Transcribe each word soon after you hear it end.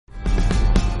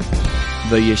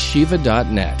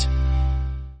theyeshiva.net.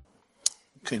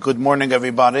 Okay, good morning,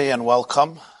 everybody, and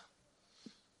welcome.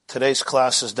 Today's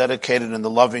class is dedicated in the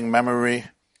loving memory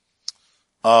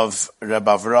of Reb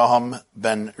Avraham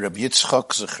ben Reb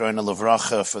Yitzchak, Zechrona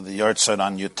Livracha, for the Yartzeit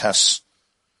on Yutes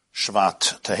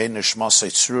Shvat, Tehei Nishmas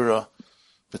Tzrura,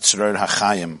 B'tzror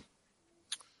HaChayim.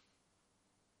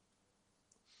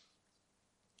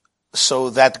 So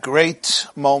that great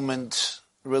moment,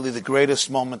 really the greatest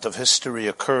moment of history,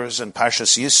 occurs in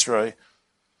Parshas Yisro,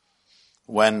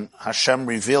 when Hashem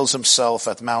reveals himself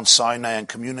at Mount Sinai and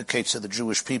communicates to the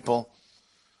Jewish people,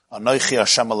 Anochi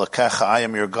Hashem Elokecha, I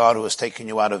am your God who has taken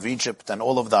you out of Egypt, and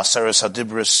all of the Aseres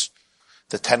HaDibros,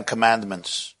 the 10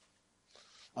 Commandments.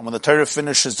 And when the Torah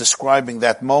finishes describing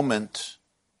that moment,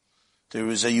 there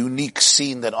is a unique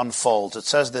scene that unfolds. It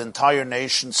says the entire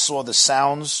nation saw the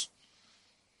sounds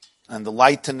and the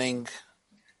lightning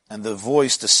and the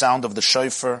voice, the sound of the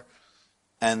shofar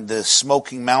and the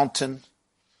smoking mountain.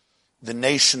 The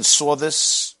nation saw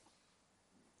this.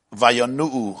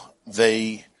 Vayanu'u,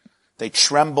 they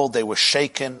trembled, they were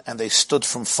shaken, and they stood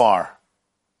from far.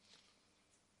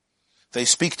 They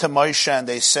speak to Moshe and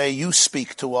they say, you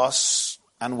speak to us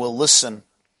and we'll listen.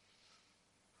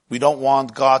 We don't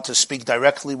want God to speak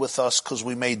directly with us because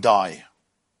we may die.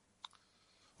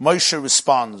 Moshe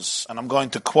responds, and I'm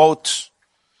going to quote,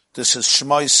 this is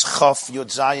Shmos Chaf Yud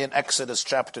Zayin, Exodus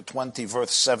chapter 20,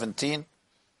 verse 17.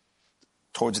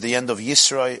 Towards the end of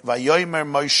Yisro, Vayomer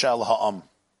Moshe el ha'am,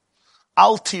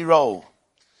 Al tiro,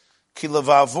 ki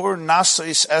levavur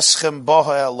nasois eschem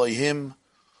boha Elohim,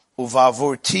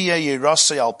 uvavur tiye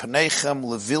yirasei al penechem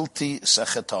levilti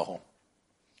sechetahu.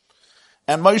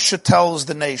 And Moshe tells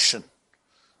the nation,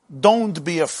 don't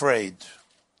be afraid.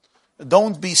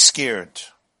 Don't be scared.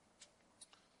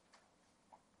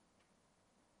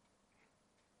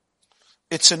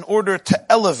 It's in order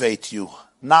to elevate you.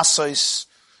 Nasois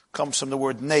comes from the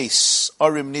word nes,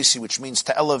 arim nisi, which means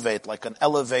to elevate, like an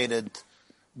elevated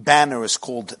banner is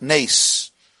called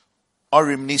nes,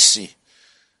 arim nisi.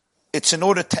 It's in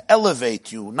order to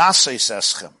elevate you, naseis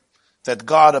eschem, that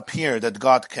God appeared, that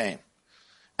God came.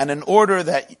 And in order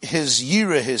that his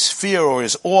yira, his fear or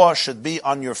his awe should be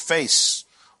on your face,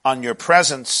 on your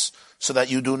presence, so that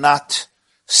you do not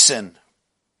sin.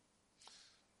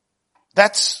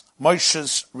 That's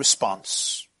Moshe's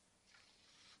response.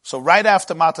 So right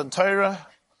after Matan Torah,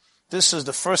 this is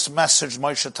the first message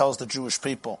Moshe tells the Jewish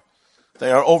people.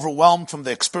 They are overwhelmed from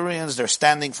the experience. They're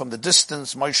standing from the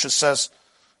distance. Moshe says,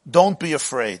 don't be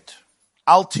afraid.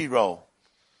 Al tiro.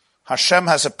 Hashem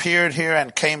has appeared here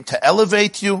and came to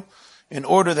elevate you in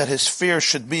order that his fear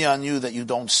should be on you, that you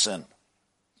don't sin.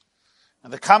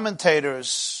 And the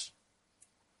commentators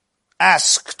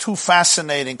ask two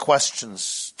fascinating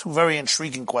questions, two very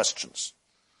intriguing questions.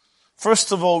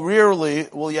 First of all, rarely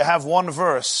will you have one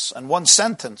verse and one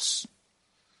sentence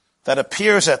that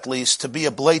appears at least to be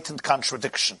a blatant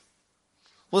contradiction.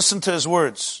 Listen to his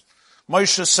words.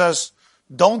 Moshe says,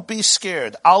 don't be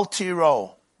scared. Al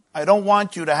tiro. I don't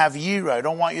want you to have yira. I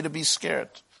don't want you to be scared.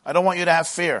 I don't want you to have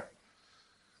fear.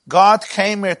 God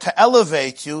came here to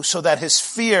elevate you so that his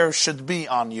fear should be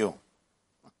on you.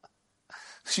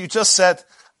 You just said,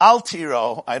 Al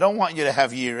tiro. I don't want you to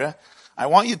have yira. I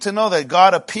want you to know that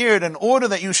God appeared in order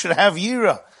that you should have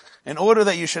yira, in order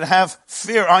that you should have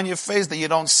fear on your face that you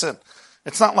don't sin.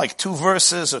 It's not like two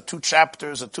verses or two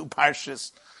chapters or two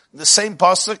parshas. The same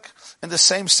pasuk in the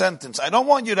same sentence. I don't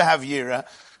want you to have yira.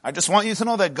 I just want you to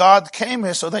know that God came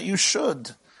here so that you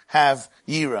should have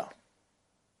yira.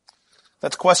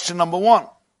 That's question number one.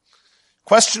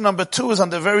 Question number two is on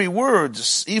the very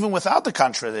words, even without the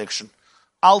contradiction.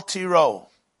 Al tiro.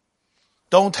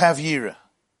 Don't have yira.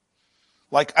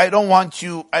 Like, I don't want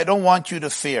you to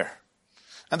fear.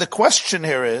 And the question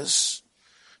here is,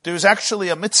 there is actually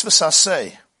a mitzvah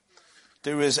saseh.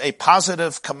 There is a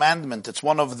positive commandment. It's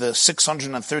one of the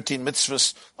 613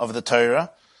 mitzvahs of the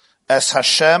Torah. Es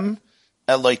Hashem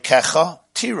Elokecha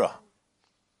tira.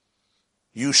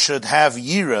 You should have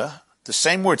yira, the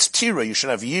same words tira, you should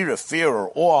have yira, fear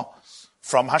or awe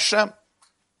from Hashem.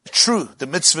 True, the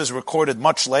mitzvah is recorded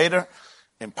much later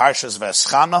in Parshas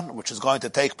V'eschanan, which is going to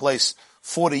take place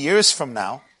 40 years from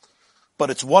now, but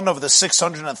it's one of the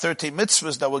 613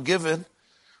 mitzvahs that were given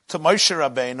to Moshe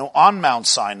Rabbeinu on Mount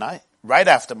Sinai, right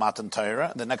after Matan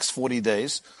Torah, the next 40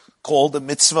 days, called the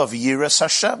mitzvah of Yiras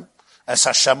Hashem, as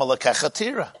Hashem Elokecha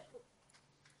tira.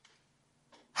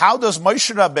 How does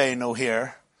Moshe Rabbeinu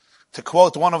here, to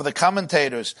quote one of the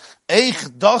commentators,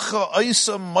 Eich dacha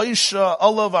oisa Moshe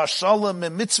olav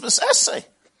hashalom mitzvahs esei?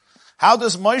 How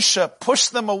does Moshe push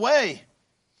them away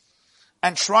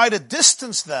and try to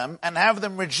distance them and have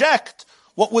them reject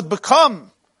what would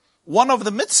become one of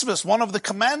the mitzvahs, one of the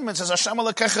commandments is Hashem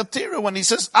Elokecha Tira, when he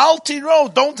says, Al Tiro,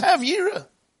 don't have Yira.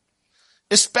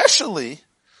 Especially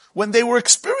when they were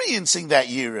experiencing that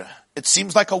Yira. It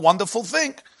seems like a wonderful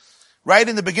thing. Right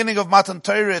in the beginning of Matan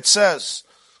Torah it says,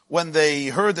 when they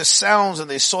heard the sounds and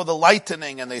they saw the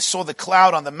lightning and they saw the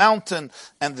cloud on the mountain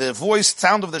and the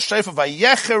sound of the shofar,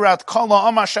 Vayecherat kol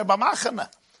ha'am asher b'machana.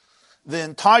 The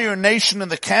entire nation in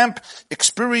the camp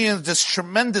experienced this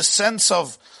tremendous sense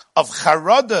of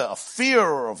charada, of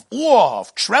fear, of awe,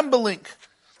 of trembling.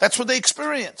 That's what they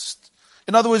experienced.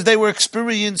 In other words, they were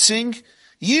experiencing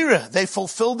Yira. They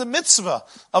fulfilled the mitzvah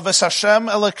of Es Hashem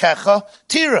Elokecha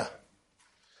Tira.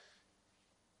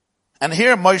 And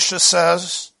here Moshe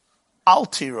says, Al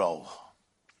Tiro.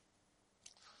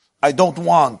 I don't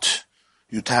want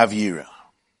you to have Yira.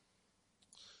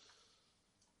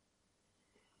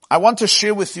 I want to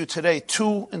share with you today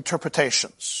two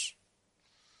interpretations.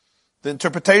 The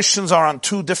interpretations are on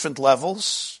two different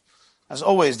levels. As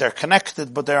always, they're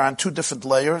connected, but they're on two different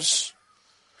layers.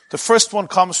 The first one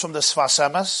comes from the Sfas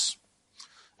Emes,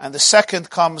 and the second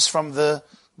comes from the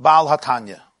Baal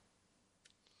HaTanya.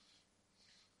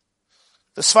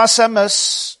 The Sfas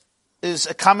Emes is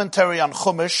a commentary on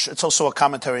Chumash. It's also a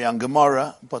commentary on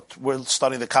Gemara, but we're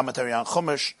studying the commentary on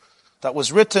Chumash that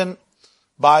was written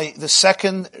by the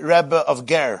second Rebbe of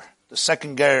Ger, the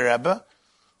second Ger Rebbe,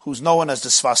 who's known as the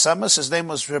Sfas Emes. His name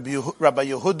was Rabbi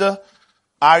Yehuda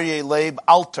Aryeh Leib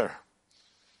Alter.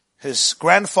 His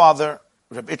grandfather,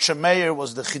 Rabbi Itcha Meir,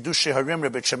 was the Chidushei Harim,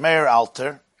 Rabbi Itcha Meir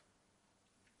Alter,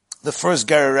 the first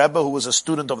Ger Rebbe, who was a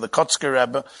student of the Kotzker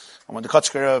Rebbe. And when the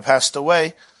Kotzker Rebbe passed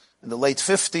away in the late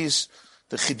 50s,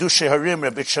 the Chidushei Harim,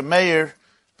 Rabbi Itcha Meir,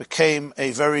 became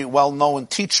a very well-known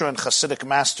teacher and Hasidic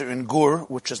master in Gur,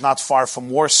 which is not far from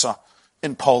Warsaw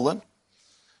in Poland.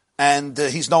 And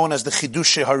he's known as the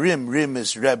Chidushei Harim. Rim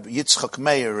is Reb Yitzchak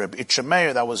Meir, Reb Itcha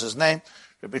Meir, that was his name.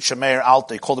 Reb Itcha Meir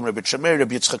Alter, they called him Reb Itcha Meir,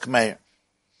 Reb Yitzchak Meir.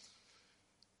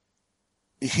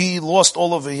 He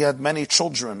had many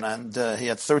children, and he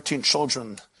had 13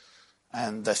 children.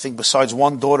 And I think besides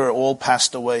one daughter, all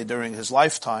passed away during his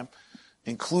lifetime,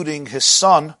 including his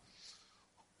son,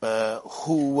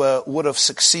 who would have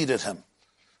succeeded him.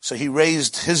 So he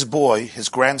raised his boy, his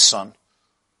grandson,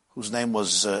 whose name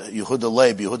was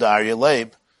Yehuda Aryeh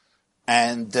Leib.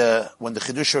 And when the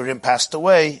Chidushei Harim passed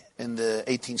away in the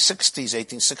 1860s,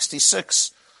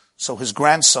 1866, so his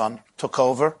grandson took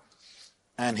over,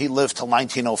 and he lived till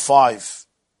 1905.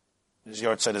 His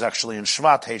yahrzeit is actually in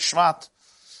Shvat, Hey Shvat,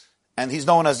 and he's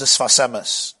known as the Sfas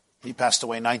Emes. He passed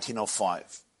away in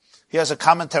 1905. He has a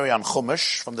commentary on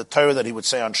Chumash, from the Torah that he would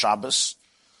say on Shabbos.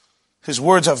 His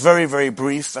words are very, very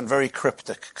brief and very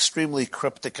cryptic, extremely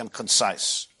cryptic and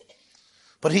concise.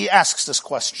 But he asks this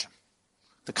question.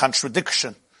 The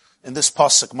contradiction in this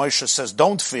pasuk, Moshe says,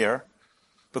 don't fear,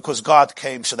 because God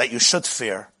came so that you should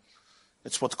fear.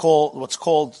 It's what's called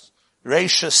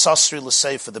Reisha Sasri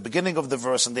L'Seifa. The beginning of the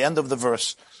verse and the end of the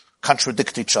verse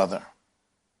contradict each other.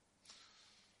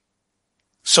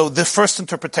 So the first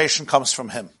interpretation comes from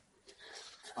him.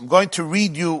 I'm going to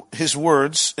read you his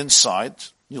words inside.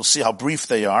 You'll see how brief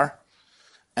they are.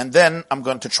 And then I'm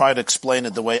going to try to explain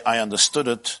it the way I understood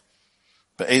it.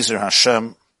 Be'ezer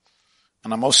Hashem.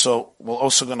 And we're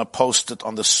also going to post it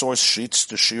on the source sheets.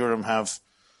 The shiurim have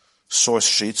source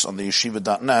sheets on the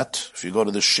yeshiva.net. If you go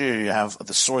to the shiur, you have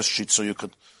the source sheet, so you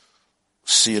could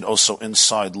see it also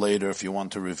inside later if you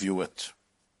want to review it.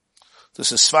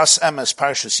 This is Sfas Emes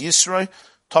Parshas Yisroi,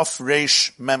 Tov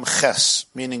Reish Mem Ches,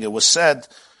 meaning it was said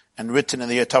and written in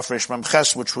the year Tov Reish Mem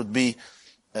Ches, which would be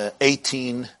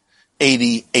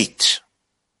 1888.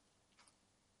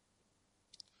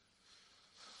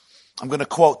 I'm going to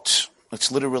quote. It's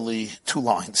literally 2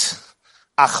 lines.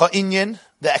 Acha inyan,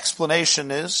 the explanation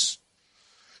is,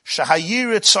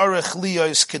 Shahayir tzarech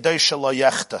liyos kedosha lo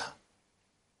yechta.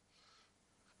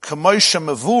 K'moshe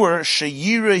mavur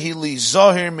sheyira hi li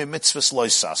zohir mi mitzvahs lo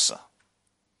yisasa.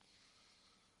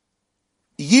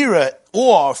 Yira,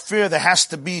 or fear, there has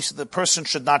to be, so the person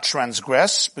should not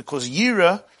transgress, because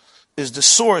yira is the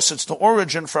source, it's the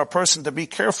origin for a person to be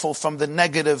careful from the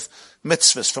negative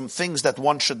mitzvahs, from things that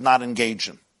one should not engage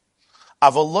in.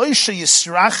 Avoloisha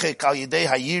yisrachik al yidei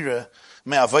hayira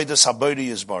me avodas habori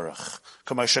yizbarach.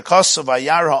 Kama shekasa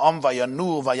vayar ha'am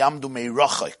vayanu vayamdu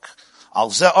meirachik.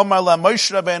 Al ze omar la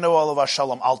Moshe Rabbeinu olav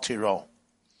hashalom al tiro.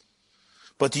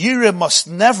 But yira must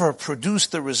never produce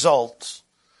the result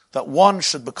that one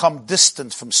should become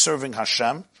distant from serving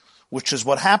Hashem, which is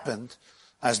what happened,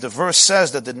 as the verse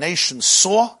says that the nation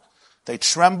saw, they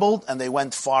trembled, and they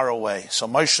went far away. So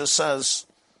Moshe says,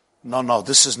 no,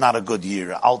 this is not a good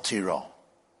yira, al tiro.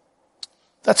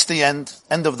 That's the end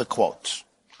of the quote.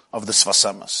 of the Sfas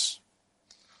Emes.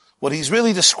 What he's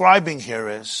really describing here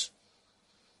is,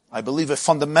 I believe, a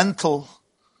fundamental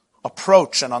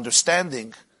approach and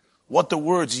understanding what the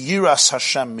words Yiras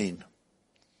Hashem mean.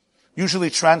 Usually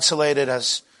translated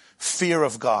as fear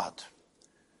of God.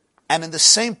 And in the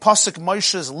same pasuk,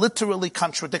 Moshe is literally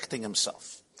contradicting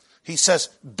himself. He says,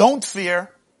 don't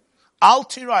fear, Al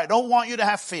Tira, I don't want you to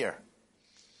have fear.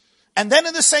 And then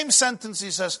in the same sentence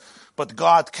he says, but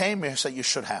God came here, so you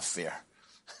should have fear.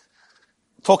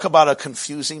 Talk about a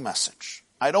confusing message.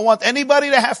 I don't want anybody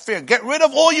to have fear. Get rid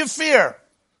of all your fear.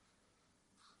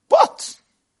 But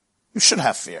you should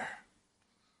have fear.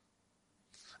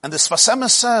 And the Sfas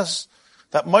Emes says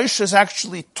that Moshe is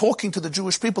actually talking to the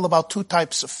Jewish people about two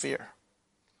types of fear.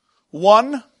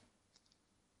 One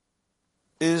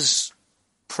is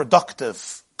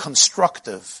productive,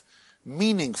 constructive,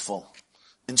 meaningful,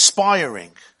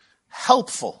 inspiring,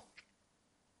 helpful.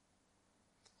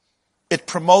 It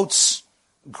promotes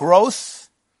growth,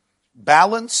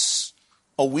 balance,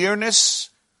 awareness,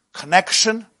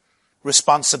 connection,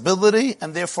 responsibility,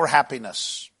 and therefore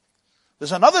happiness.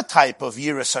 There's another type of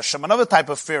Yiras Hashem, another type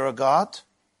of fear of God,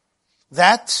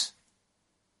 that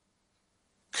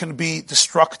can be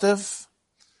destructive,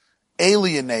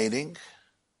 alienating,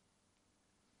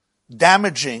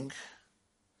 damaging,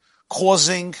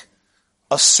 causing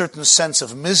a certain sense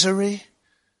of misery,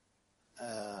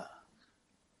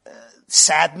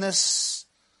 sadness,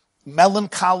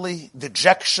 melancholy,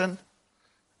 dejection,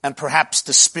 and perhaps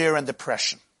despair and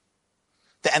depression.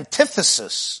 The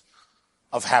antithesis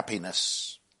of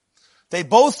happiness. They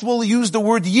both will use the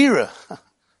word yira,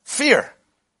 fear.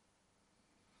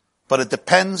 But it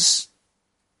depends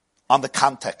on the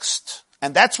context.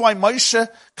 And that's why Moshe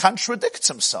contradicts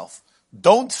himself.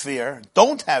 Don't fear,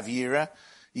 don't have yira,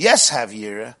 yes have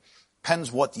yira,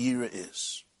 depends what yira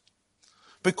is.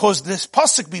 Because this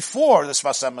pasuk before, the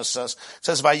Sfas Emes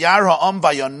says, Vayar ha'am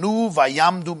vayanu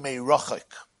vayamdu meirachik.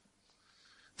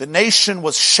 The nation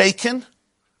was shaken,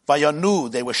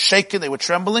 vayanu, they were shaken, they were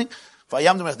trembling,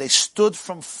 vayamdu, they stood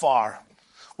from far.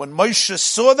 When Moshe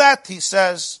saw that, he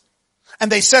says,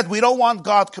 and they said, we don't want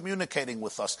God communicating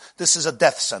with us. This is a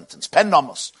death sentence. Pen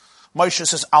nomos. Moshe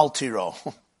says, Al tiro.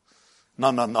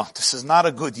 No, this is not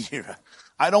a good yira.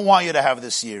 I don't want you to have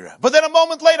this yira. But then a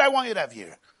moment later, I want you to have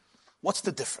yira. What's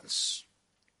the difference?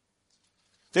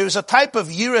 There is a type of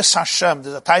Yiras Hashem,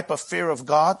 there's a type of fear of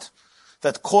God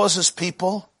that causes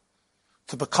people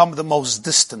to become the most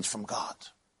distant from God.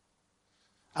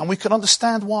 And we can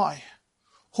understand why.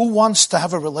 Who wants to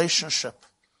have a relationship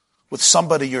with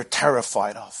somebody you're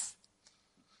terrified of?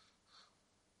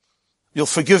 You'll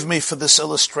forgive me for this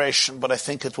illustration, but I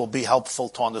think it will be helpful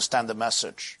to understand the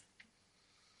message.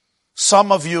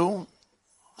 Some of you,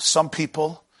 some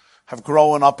people, have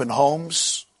grown up in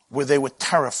homes where they were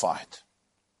terrified.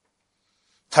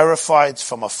 Terrified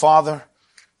from a father,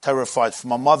 terrified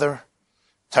from a mother,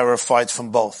 terrified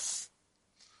from both.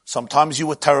 Sometimes you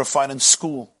were terrified in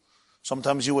school.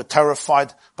 Sometimes you were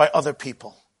terrified by other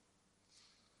people.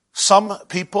 Some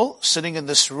people sitting in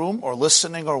this room or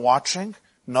listening or watching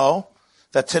know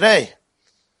that today,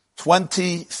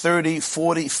 20, 30,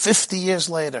 40, 50 years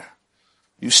later,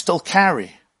 you still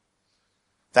carry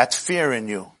that fear in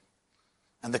you.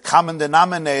 And the common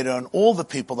denominator in all the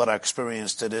people that I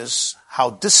experienced it is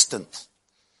how distant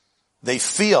they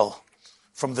feel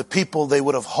from the people they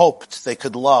would have hoped they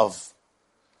could love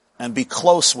and be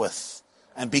close with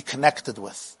and be connected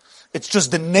with. It's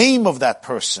just the name of that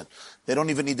person. They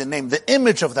don't even need the name. The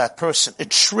image of that person,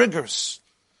 it triggers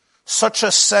such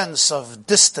a sense of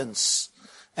distance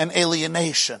and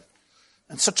alienation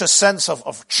and such a sense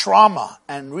of trauma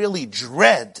and really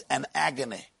dread and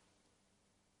agony.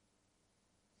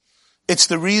 It's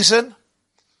the reason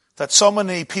that so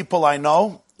many people I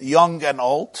know, young and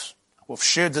old, who have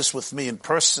shared this with me in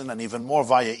person and even more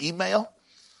via email,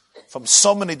 from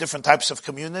so many different types of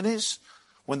communities,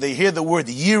 when they hear the word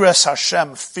Yiras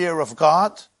Hashem, fear of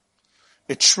God,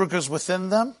 it triggers within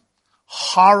them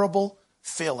horrible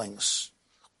feelings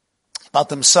about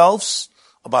themselves,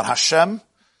 about Hashem,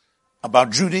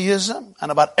 about Judaism, and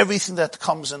about everything that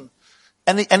comes in,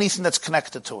 anything that's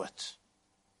connected to it.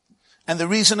 And the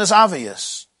reason is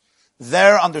obvious.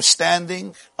 Their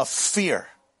understanding of fear,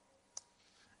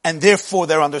 and therefore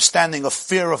their understanding of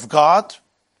fear of God,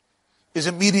 is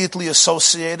immediately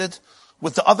associated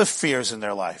with the other fears in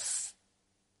their life.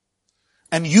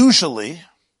 And usually,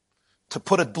 to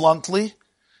put it bluntly,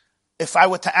 if I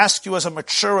were to ask you as a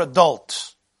mature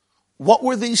adult, what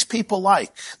were these people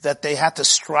like that they had to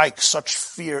strike such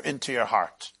fear into your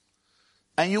heart?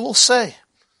 And you will say,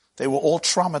 they were all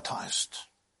traumatized,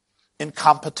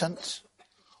 incompetent,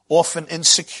 often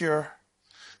insecure.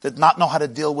 did not know how to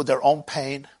deal with their own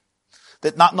pain,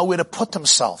 did not know where to put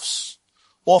themselves.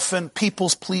 Often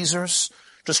people's pleasers,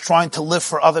 just trying to live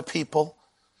for other people,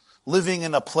 living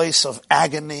in a place of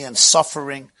agony and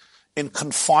suffering, in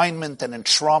confinement and in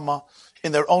trauma,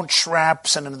 in their own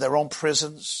traps and in their own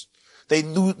prisons. They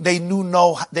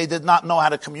did not know how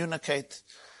to communicate.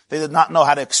 They did not know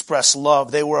how to express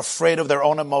love. They were afraid of their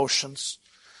own emotions.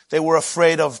 They were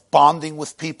afraid of bonding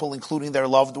with people, including their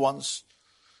loved ones.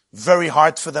 Very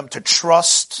hard for them to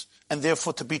trust and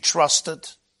therefore to be trusted.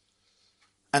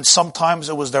 And sometimes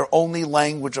it was their only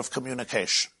language of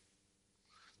communication.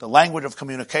 The language of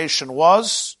communication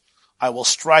was, I will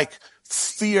strike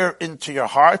fear into your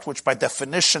heart, which by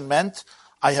definition meant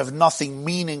I have nothing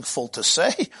meaningful to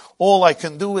say. All I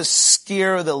can do is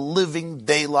scare the living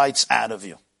daylights out of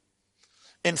you.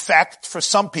 In fact, for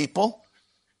some people,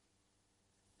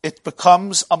 it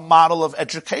becomes a model of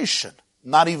education,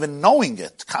 not even knowing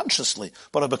it consciously,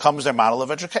 but it becomes their model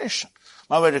of education.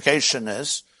 Model of education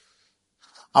is,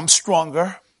 I'm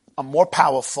stronger, I'm more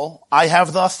powerful, I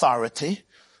have the authority.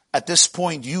 At this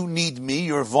point, you need me,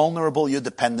 you're vulnerable, you're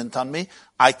dependent on me.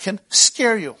 I can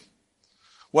scare you.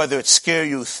 Whether it scare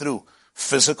you through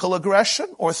physical aggression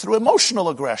or through emotional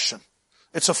aggression.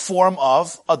 It's a form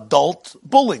of adult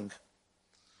bullying.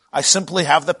 I simply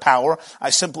have the power, I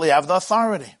simply have the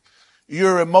authority.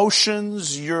 Your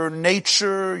emotions, your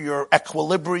nature, your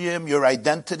equilibrium, your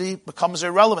identity becomes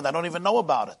irrelevant. I don't even know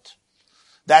about it.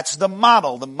 That's the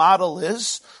model. The model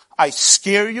is, I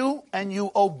scare you and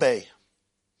you obey.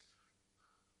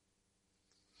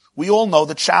 We all know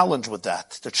the challenge with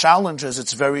that. The challenge is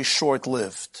it's very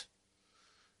short-lived.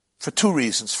 For two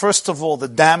reasons. First of all, the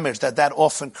damage that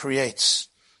often creates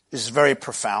is very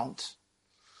profound.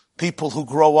 People who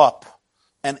grow up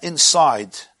and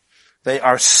inside, they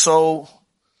are so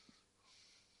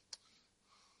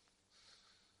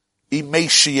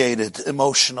emaciated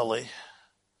emotionally.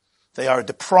 They are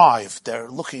deprived. They're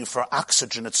looking for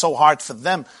oxygen. It's so hard for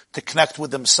them to connect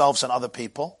with themselves and other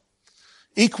people.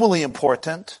 Equally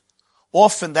important,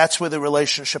 often that's where the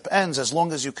relationship ends. As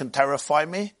long as you can terrify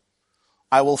me,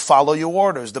 I will follow your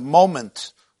orders. The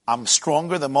moment I'm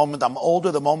stronger, the moment I'm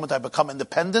older, the moment I become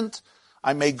independent,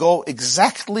 I may go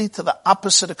exactly to the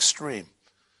opposite extreme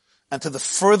and to the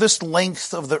furthest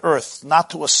length of the earth, not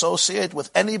to associate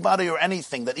with anybody or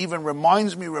anything that even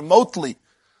reminds me remotely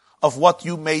of what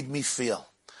you made me feel.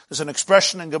 There's an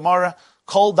expression in Gemara,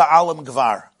 Kol da'alim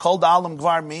gvar. Kol da'alim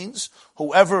gvar means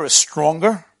whoever is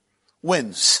stronger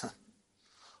wins.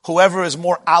 Whoever is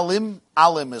more alim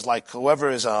is like whoever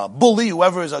is a bully,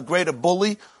 whoever is a greater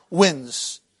bully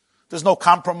wins. There's no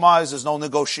compromise, there's no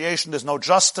negotiation, there's no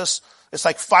justice. It's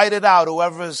like fight it out,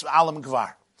 whoever is alim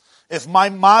gvar. If my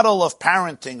model of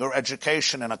parenting or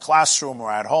education in a classroom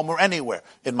or at home or anywhere,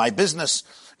 in my business,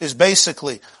 is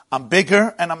basically, I'm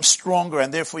bigger and I'm stronger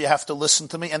and therefore you have to listen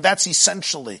to me, and that's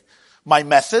essentially my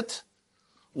method,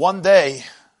 one day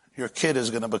your kid is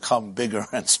going to become bigger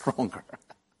and stronger.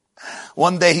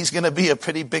 One day he's going to be a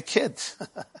pretty big kid.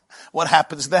 What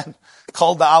happens then?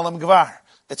 Kol da'alim gvar.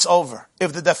 It's over.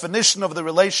 If the definition of the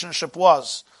relationship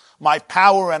was, my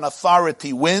power and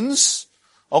authority wins,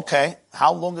 okay,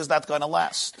 how long is that going to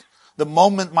last? The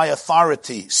moment my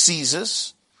authority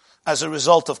ceases, as a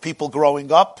result of people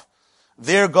growing up,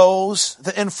 there goes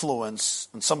the influence.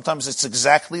 And sometimes it's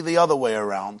exactly the other way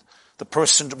around. The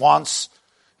person wants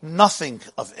nothing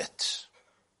of it.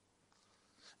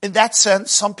 In that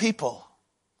sense, some people,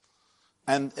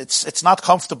 and it's not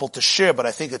comfortable to share, but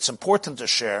I think it's important to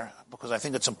share, because I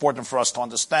think it's important for us to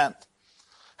understand,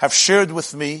 have shared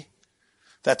with me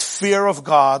that fear of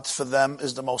God for them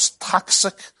is the most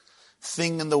toxic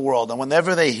thing in the world. And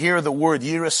whenever they hear the word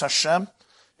Yiras Hashem,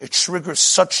 it triggers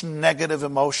such negative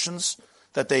emotions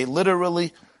that they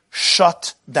literally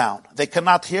shut down. They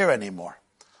cannot hear anymore.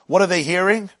 What are they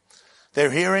hearing?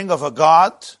 They're hearing of a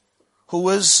God who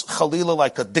is, Khalilah,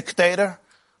 like a dictator,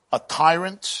 a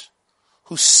tyrant,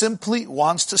 who simply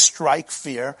wants to strike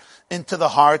fear into the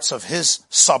hearts of his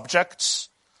subjects.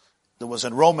 There was a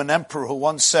Roman emperor who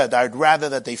once said, I'd rather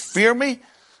that they fear me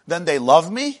than they love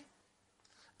me.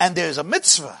 And there's a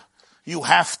mitzvah. You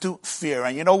have to fear.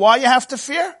 And you know why you have to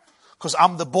fear? Because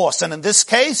I'm the boss. And in this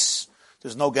case,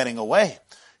 there's no getting away.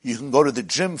 You can go to the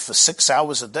gym for 6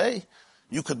 hours a day.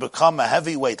 You could become a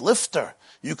heavyweight lifter.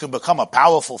 You can become a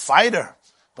powerful fighter.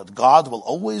 But God will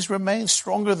always remain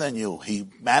stronger than you. He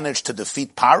managed to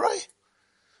defeat Parai,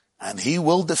 and he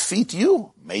will defeat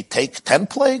you. May take 10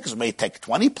 plagues, may take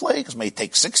 20 plagues, may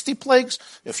take 60 plagues.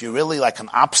 If you're really like an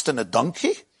obstinate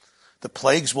donkey, the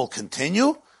plagues will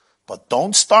continue, but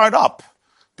don't start up,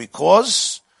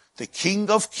 because The King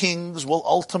of Kings will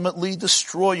ultimately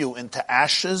destroy you into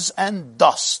ashes and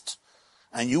dust,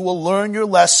 and you will learn your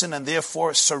lesson and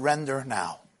therefore surrender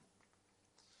now.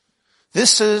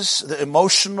 This is the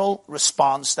emotional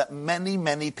response that many,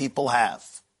 many people have.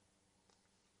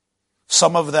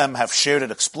 Some of them have shared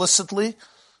it explicitly.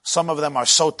 Some of them are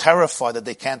so terrified that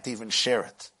they can't even share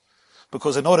it.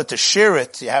 Because in order to share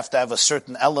it, you have to have a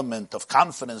certain element of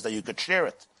confidence that you could share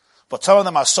it. But some of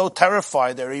them are so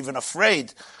terrified, they're even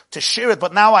afraid to share it.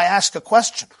 But now I ask a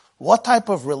question. What type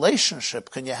of relationship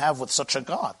can you have with such a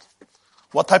God?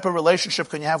 What type of relationship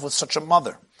can you have with such a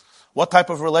mother? What type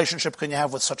of relationship can you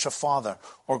have with such a father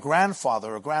or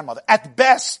grandfather or grandmother? At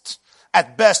best,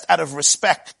 out of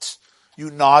respect,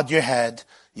 you nod your head,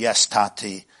 yes,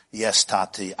 Tati,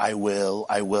 I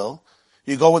will.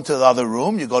 You go into the other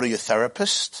room, you go to your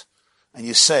therapist, and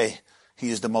you say, he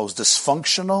is the most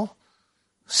dysfunctional,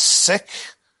 sick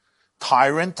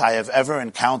tyrant I have ever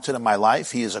encountered in my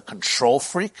life. He is a control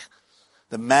freak.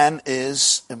 The man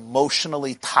is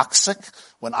emotionally toxic.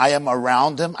 When I am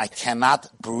around him, I cannot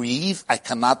breathe. I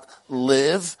cannot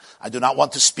live. I do not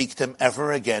want to speak to him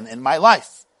ever again in my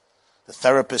life. The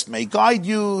therapist may guide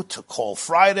you to call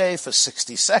Friday for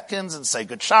 60 seconds and say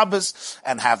good Shabbos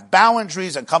and have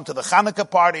boundaries and come to the Hanukkah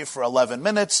party for 11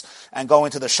 minutes and go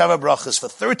into the Sheva Brachas for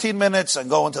 13 minutes and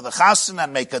go into the Chasen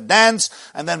and make a dance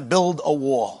and then build a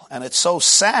wall. And it's so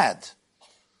sad.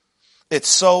 It's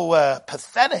so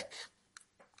pathetic.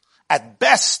 At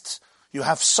best, you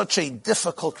have such a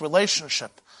difficult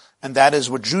relationship. And that is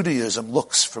what Judaism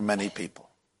looks for many people.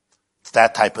 It's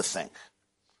that type of thing.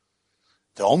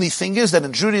 The only thing is that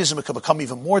in Judaism it can become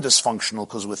even more dysfunctional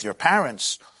because with your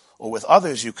parents or with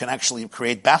others you can actually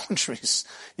create boundaries.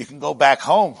 You can go back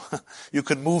home. You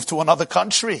could move to another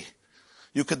country.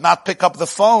 You could not pick up the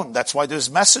phone. That's why there's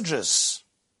messages.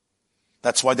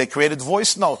 That's why they created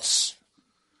voice notes.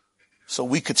 So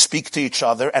we could speak to each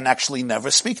other and actually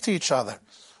never speak to each other.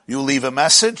 You leave a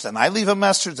message, then I leave a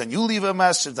message, then you leave a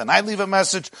message, then I leave a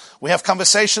message. We have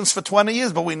conversations for 20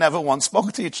 years, but we never once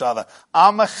spoke to each other.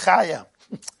 Amachaya.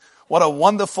 What a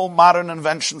wonderful modern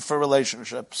invention for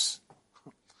relationships.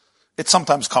 It's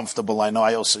sometimes comfortable, I know,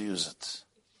 I also use it.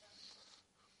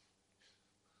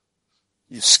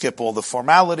 You skip all the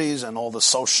formalities and all the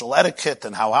social etiquette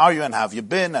and how are you and how have you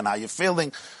been and how you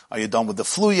feeling. Are you done with the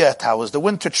flu yet? How is the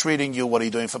winter treating you? What are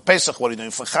you doing for Pesach? What are you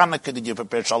doing for Chanukah? Did you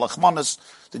prepare Shalach Manas?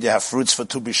 Did you have fruits for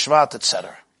Tu B'Shvat,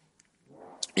 etc.?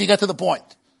 You get to the point.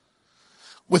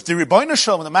 With the Rebbeinu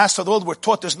Shalom, the Master of the World, we're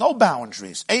taught there's no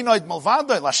boundaries. You're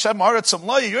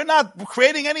not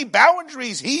creating any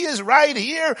boundaries. He is right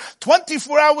here,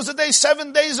 24 hours a day,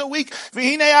 7 days a week.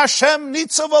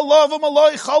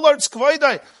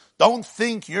 Don't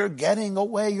think you're getting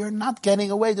away. You're not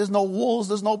getting away. There's no walls.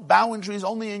 There's no boundaries,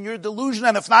 only in your delusion.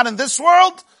 And if not in this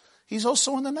world, he's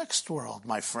also in the next world,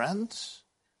 my friend.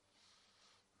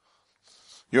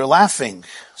 You're laughing.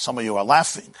 Some of you are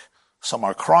laughing. Some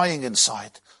are crying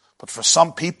inside. But for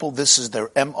some people, this is their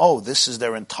M.O. This is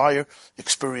their entire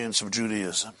experience of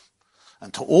Judaism.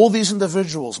 And to all these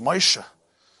individuals, Moshe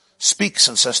speaks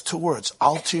and says 2 words,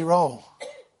 Al Tiro.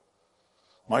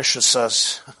 Moshe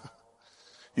says,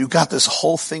 you got this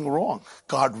whole thing wrong.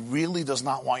 God really does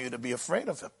not want you to be afraid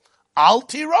of him. Al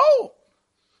Tiro.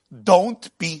 Don't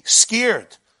be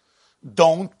scared.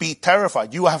 Don't be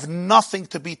terrified. You have nothing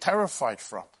to be terrified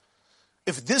from.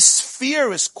 If this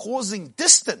fear is causing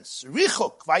distance,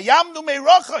 richuk, vayamnu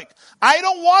meirachik, I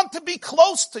don't want to be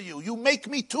close to you. You make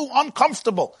me too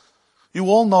uncomfortable. You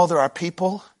all know there are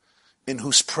people in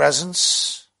whose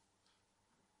presence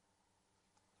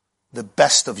the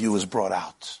best of you is brought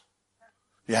out.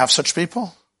 You have such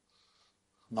people?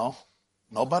 No?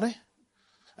 Nobody?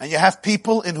 And you have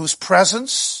people in whose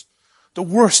presence the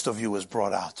worst of you is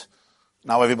brought out.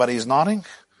 Now everybody is nodding.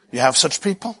 You have such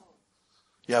people?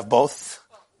 You have both?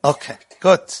 Okay,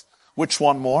 good. Which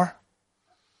one more?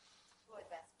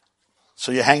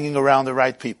 So you're hanging around the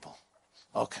right people.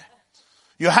 Okay.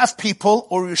 You have people,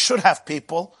 or you should have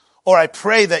people, or I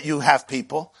pray that you have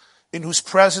people, in whose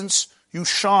presence you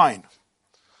shine.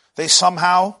 They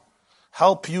somehow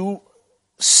help you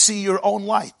see your own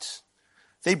light.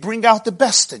 They bring out the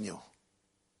best in you.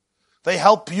 They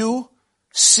help you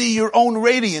see your own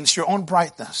radiance, your own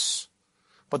brightness.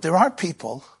 But there are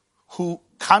people who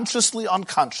consciously,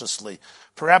 unconsciously,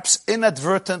 perhaps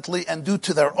inadvertently and due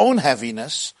to their own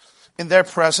heaviness, in their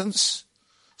presence,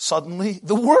 suddenly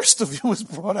the worst of you is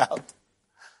brought out.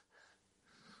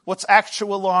 What's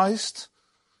actualized?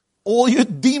 All your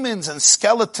demons and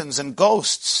skeletons and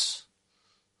ghosts.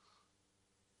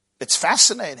 It's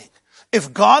fascinating.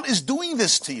 If God is doing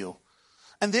this to you,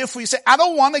 And therefore you say, I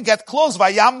don't want to get close.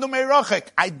 Vayamdu meirachek.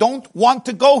 I don't want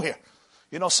to go here.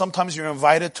 You know, sometimes you're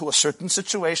invited to a certain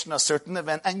situation, a certain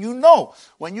event, and you know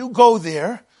when you go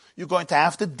there, you're going to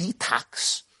have to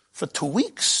detox for 2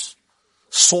 weeks.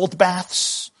 Salt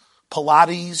baths,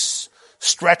 Pilates,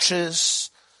 stretches,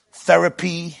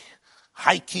 therapy,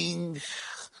 hiking,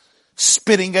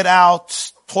 spitting it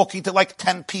out, talking to like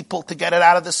 10 people to get it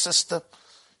out of the system,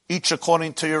 each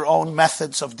according to your own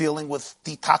methods of dealing with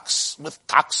detox, with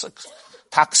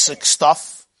toxic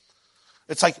stuff.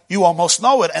 It's like you almost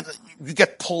know it and you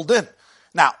get pulled in.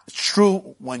 Now, it's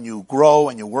true when you grow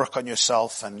and you work on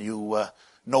yourself and you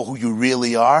know who you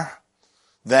really are,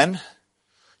 then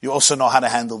you also know how to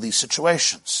handle these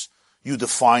situations. You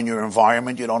define your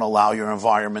environment. You don't allow your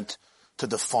environment to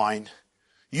define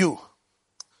you.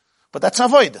 But that's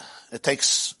avodah. It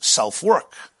takes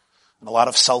self-work and a lot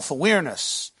of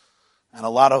self-awareness and a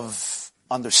lot of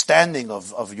understanding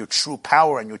of your true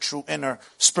power and your true inner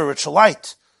spiritual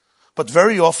light. But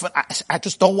very often, I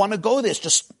just don't want to go there.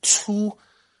 It's too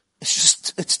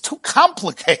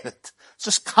complicated. It's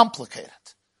just complicated.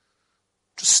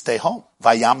 Just stay home.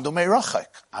 Vayamdu meirachek.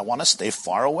 I want to stay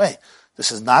far away.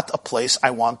 This is not a place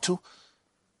I want to.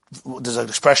 There's an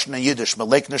expression in Yiddish,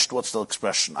 melek nicht, what's the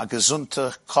expression? A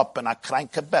gesunte Kopf and a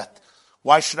kranke Bett.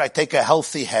 Why should I take a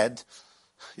healthy head?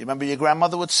 You remember your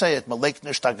grandmother would say it, melek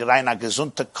nicht a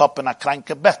gesunte Kopf and a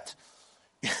kranke Bett.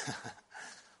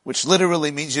 Which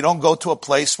literally means you don't go to a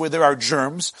place where there are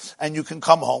germs and you can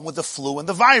come home with the flu and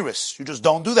the virus. You just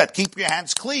don't do that. Keep your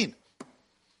hands clean.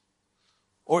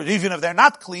 Or even if they're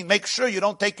not clean, make sure you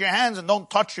don't take your hands and don't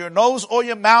touch your nose or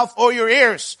your mouth or your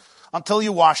ears until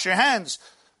you wash your hands.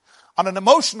 On an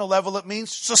emotional level, it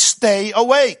means just stay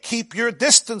away. Keep your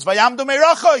distance. Vayamdu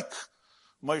meirachek.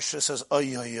 Moshe says,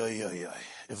 oy, oy, oy, oy, oy.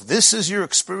 If this is your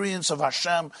experience of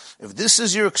Hashem, if this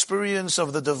is your experience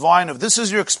of the divine, if this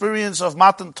is your experience of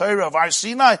Matan Torah, of Har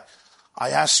Sinai,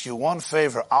 I ask you one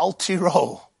favor, al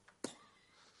tiro.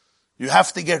 You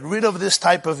have to get rid of this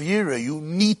type of yira. You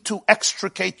need to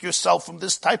extricate yourself from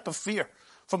this type of fear,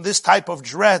 from this type of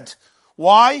dread.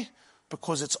 Why?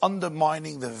 Because it's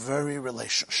undermining the very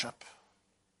relationship.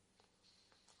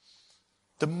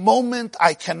 The moment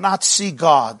I cannot see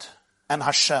God and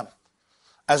Hashem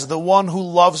as the one who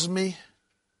loves me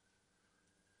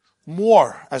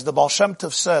more, as the Baal Shem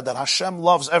Tov said, that Hashem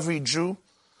loves every Jew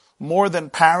more than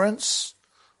parents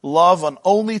love an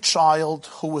only child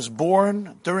who was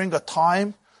born during a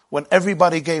time when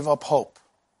everybody gave up hope.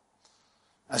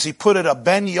 As he put it, a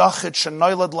ben yachid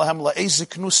shenoilad lahem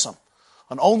la'ezik nusam,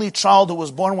 an only child who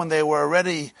was born when they were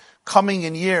already coming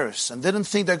in years and didn't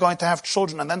think they're going to have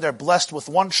children, and then they're blessed with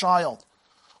one child.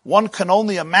 One can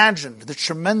only imagine the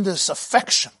tremendous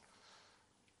affection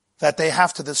that they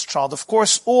have to this child. Of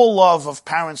course, all love of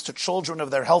parents to children, if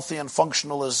they're healthy and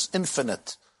functional, is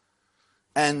infinite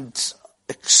and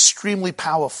extremely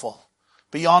powerful,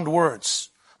 beyond words.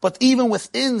 But even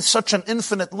within such an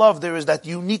infinite love, there is that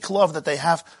unique love that they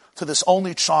have to this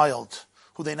only child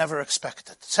who they never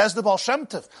expected. Says the Baal Shem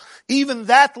Tov, even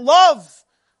that love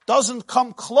doesn't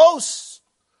come close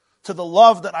to the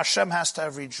love that Hashem has to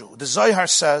every Jew. The Zohar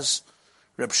says,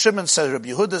 Reb Shimon says, Reb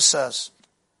Yehuda says,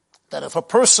 that if a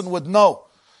person would know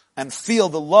and feel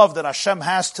the love that Hashem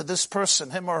has to this person,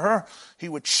 him or her, he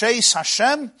would chase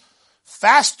Hashem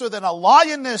faster than a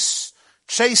lioness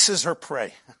chases her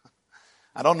prey.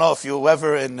 I don't know if you were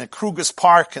ever in Kruger's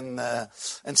Park in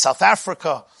South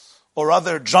Africa or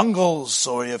other jungles,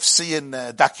 or you've seen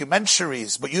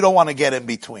documentaries, but you don't want to get in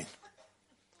between.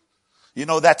 You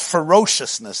know, that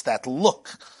ferociousness, that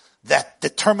look, that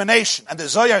determination. And the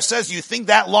Zohar says, you think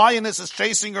that lioness is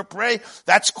chasing her prey?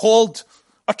 That's called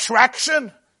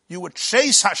attraction. You would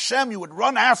chase Hashem, you would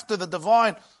run after the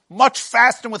divine much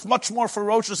faster and with much more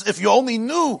ferocious if you only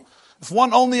knew, if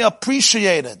one only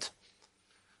appreciated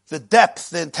the depth,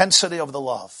 the intensity of the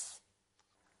love.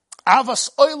 Avas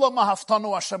oila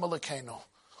mahaftanu Hashem Elokeinu,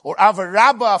 or Ava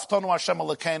Rabba haftanu Hashem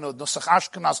Elokeinu, Nusach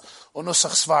Ashkenaz or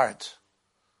Nusach Sfard.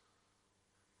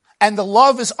 And the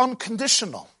love is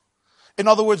unconditional. In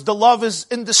other words, the love is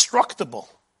indestructible.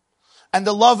 And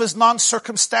the love is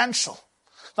non-circumstantial.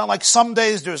 Not like some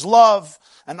days there's love,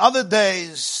 and other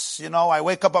days, I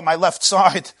wake up on my left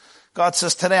side. God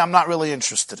says, today I'm not really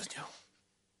interested in you.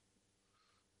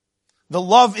 The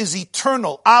love is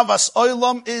eternal. Avas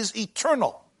olam is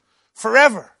eternal.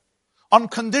 Forever.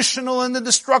 Unconditional and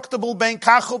indestructible. Ben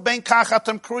kachu, ben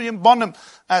kachatem kruyim bonim,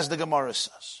 as the Gemara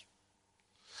says.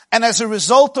 And as a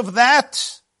result of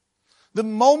that, the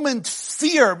moment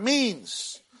fear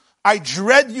means, I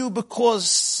dread you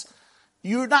because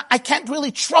I can't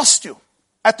really trust you.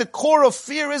 At the core of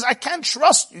fear is, I can't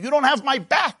trust you. You don't have my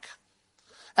back.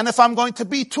 And if I'm going to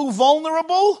be too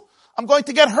vulnerable, I'm going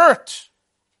to get hurt.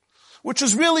 Which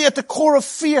is really at the core of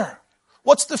fear.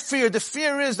 What's the fear? The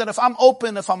fear is that if I'm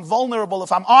open, if I'm vulnerable,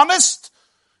 if I'm honest,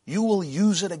 you will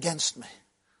use it against me.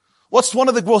 What's one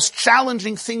of the most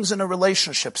challenging things in a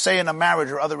relationship, say in a marriage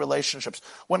or other relationships?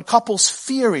 When couples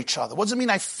fear each other. What does it mean,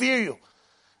 I fear you?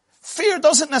 Fear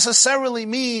doesn't necessarily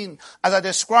mean, as I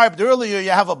described earlier,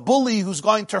 you have a bully who's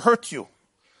going to hurt you.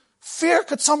 Fear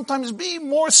could sometimes be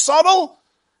more subtle,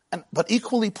 but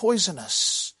equally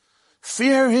poisonous.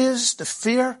 Fear is the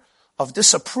fear of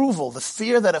disapproval, the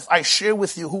fear that if I share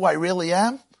with you who I really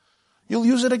am, you'll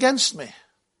use it against me.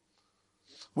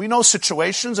 We know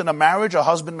situations in a marriage, a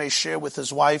husband may share with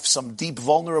his wife some deep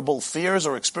vulnerable fears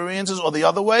or experiences, or the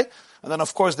other way, and then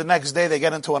of course the next day they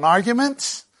get into an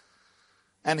argument,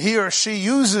 and he or she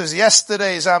uses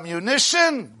yesterday's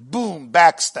ammunition, boom,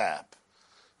 backstab.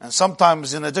 And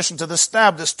sometimes in addition to the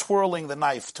stab, there's twirling the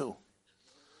knife too.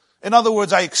 In other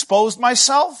words, I exposed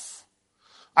myself,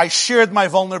 I shared my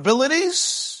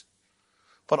vulnerabilities,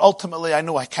 but ultimately I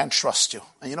knew I can't trust you.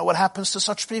 And you know what happens to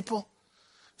such people?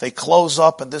 They close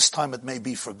up, and this time it may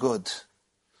be for good.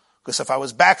 Because if I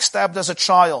was backstabbed as a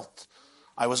child,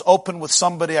 I was open with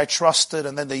somebody I trusted,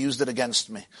 and then they used it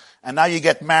against me. And now you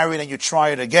get married and you try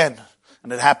it again,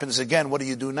 and it happens again. What do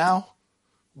you do now?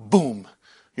 Boom.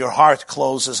 Your heart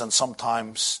closes, and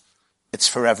sometimes it's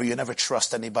forever. You never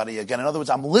trust anybody again. In other words,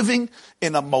 I'm living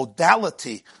in a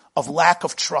modality of lack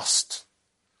of trust.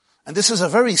 And this is a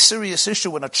very serious issue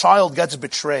when a child gets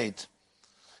betrayed.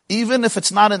 Even if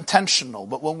it's not intentional,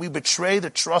 but when we betray the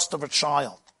trust of a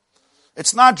child,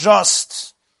 it's not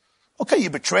just, okay, you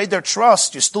betrayed their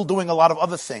trust, you're still doing a lot of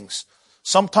other things.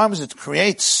 Sometimes it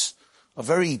creates a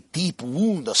very deep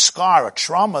wound, a scar, a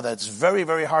trauma that's very,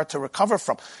 very hard to recover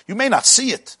from. You may not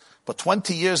see it, but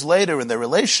 20 years later in their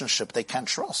relationship, they can't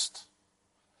trust.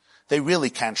 They really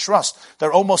can't trust.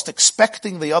 They're almost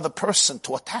expecting the other person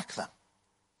to attack them.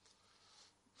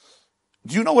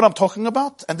 Do you know what I'm talking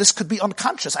about? And this could be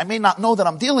unconscious. I may not know that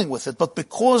I'm dealing with it, but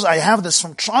because I have this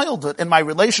from childhood in my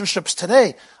relationships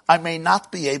today, I may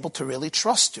not be able to really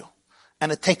trust you.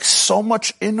 And it takes so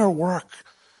much inner work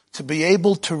to be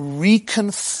able to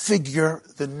reconfigure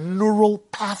the neural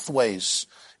pathways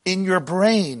in your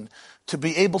brain, to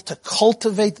be able to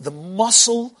cultivate the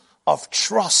muscle of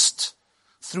trust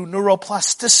through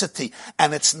neuroplasticity.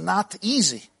 And it's not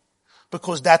easy.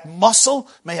 Because that muscle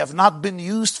may have not been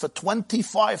used for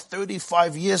 25,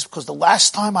 35 years, because the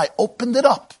last time I opened it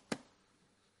up,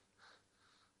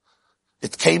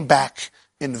 it came back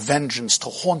in vengeance to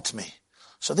haunt me.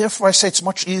 So therefore I say it's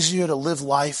much easier to live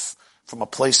life from a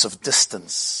place of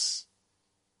distance.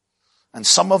 And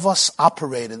some of us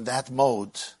operate in that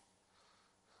mode.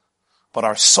 But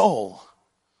our soul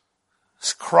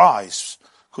cries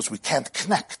because we can't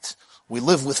connect. We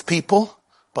live with people,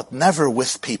 but never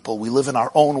with people. We live in our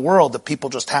own world. The people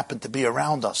just happen to be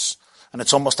around us. And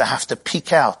it's almost I have to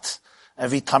peek out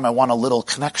every time I want a little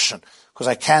connection, because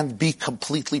I can't be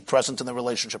completely present in the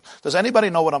relationship. Does anybody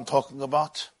know what I'm talking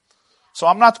about? So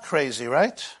I'm not crazy,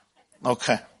 right?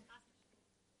 Okay.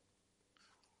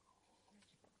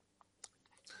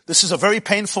 This is a very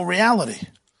painful reality.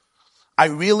 I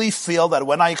really feel that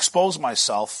when I expose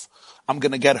myself, I'm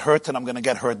going to get hurt, and I'm going to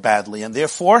get hurt badly. And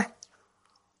therefore,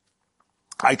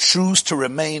 I choose to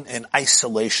remain in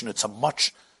isolation. It's a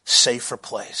much safer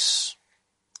place.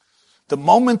 The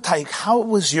moment how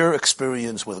was your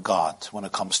experience with God when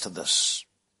it comes to this?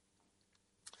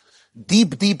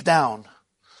 Deep, deep down,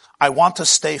 I want to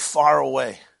stay far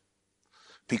away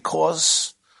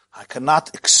because I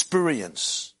cannot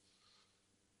experience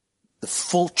the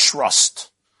full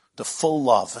trust, the full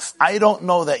love. If I don't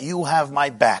know that you have my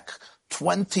back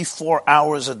 24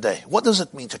 hours a day, what does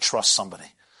it mean to trust somebody?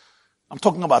 I'm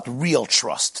talking about real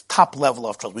trust, top level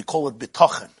of trust. We call it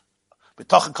bitachon.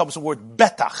 Bitachon comes from the word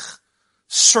betach,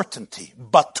 certainty,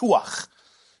 batuach.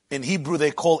 In Hebrew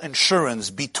they call insurance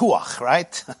bituach,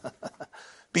 right?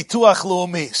 Bituach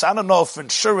leumi. So I don't know if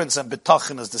insurance and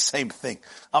bitachon is the same thing.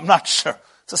 I'm not sure.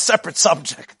 It's a separate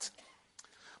subject.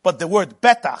 But the word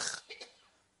betach,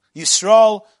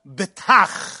 Yisrael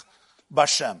betach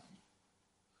b'Hashem.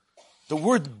 The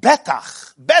word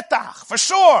betach, for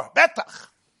sure, betach.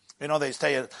 You know,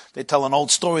 they tell an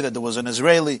old story that there was an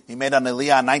Israeli, he made an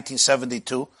Aliyah in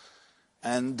 1972,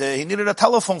 and he needed a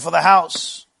telephone for the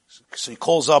house. So he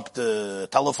calls up the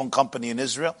telephone company in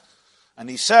Israel, and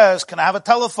he says, can I have a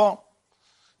telephone?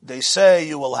 They say,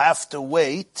 you will have to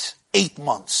wait 8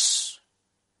 months.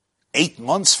 8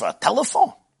 months for a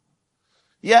telephone?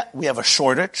 Yeah, we have a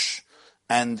shortage,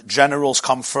 and generals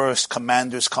come first,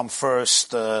 commanders come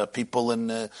first, people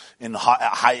in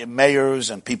high mayors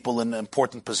and people in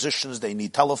important positions, they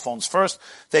need telephones first.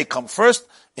 They come first.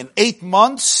 In 8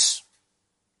 months,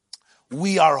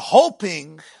 we are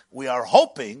hoping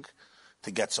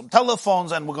to get some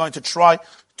telephones, and we're going to try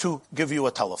to give you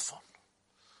a telephone.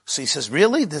 So he says,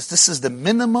 really? This is the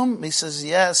minimum? He says,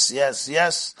 yes.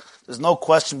 There's no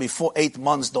question. Before 8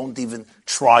 months, don't even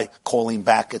try calling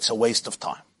back. It's a waste of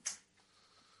time.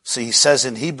 So he says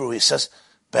in Hebrew,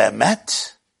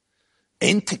 Be'emet,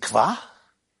 ein tikva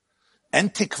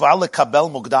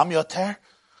lekabel mukdam yoter.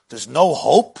 There's no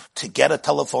hope to get a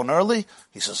telephone early.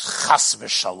 He says, chas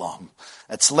v'shalom.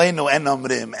 Etzleinu en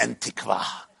omrim en tikva.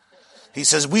 He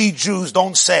says, we Jews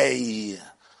don't say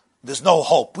there's no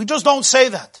hope. We just don't say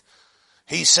that.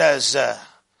 He says, as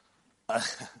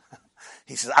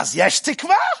yesh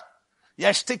tikva?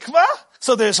 Yesh tikva?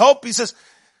 So there's hope. He says,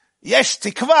 yesh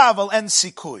tikva vel en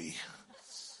sikui.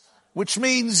 Which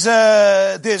means,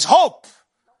 there's hope,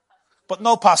 but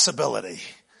no possibility.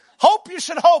 Hope, you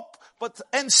should hope, but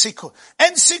en sikui.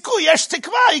 En sikui, yesh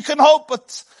tikva, you can hope,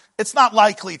 but it's not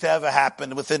likely to ever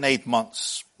happen within 8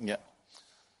 months. Yeah.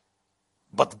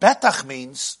 But betach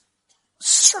means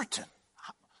certain.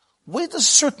 Where does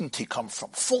certainty come from?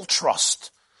 Full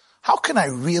trust. How can I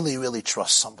really, really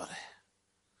trust somebody?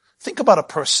 Think about a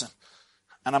person,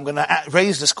 and I'm going to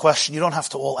raise this question. You don't have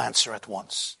to all answer at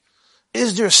once.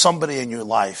 Is there somebody in your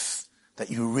life that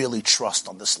you really trust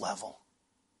on this level?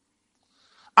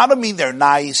 I don't mean they're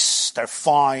nice, they're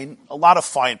fine, a lot of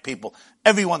fine people.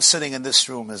 Everyone sitting in this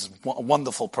room is a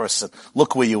wonderful person.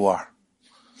 Look where you are.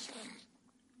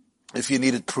 If you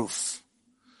needed proof.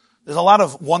 There's a lot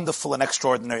of wonderful and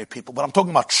extraordinary people, but I'm talking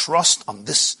about trust on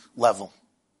this level.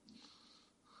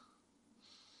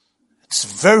 It's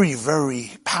very,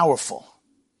 very powerful.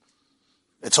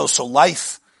 It's also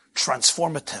life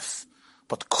transformative.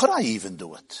 But could I even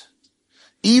do it?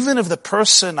 Even if the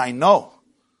person I know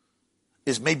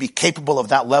is maybe capable of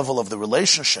that level of the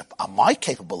relationship, am I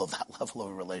capable of that level of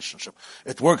a relationship?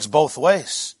 It works both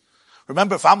ways.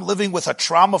 Remember, if I'm living with a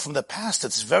trauma from the past,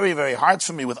 it's very, very hard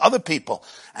for me with other people.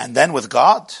 And then with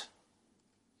God.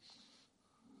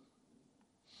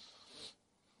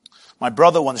 My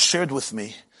brother once shared with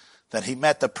me that he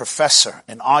met a professor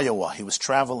in Iowa. He was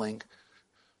traveling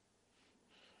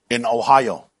in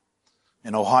Ohio.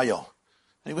 And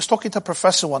he was talking to a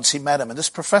professor once. He met him. And this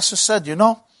professor said,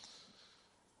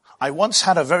 I once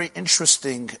had a very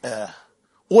interesting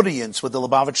audience with the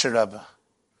Lubavitcher Rebbe.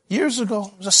 Years ago,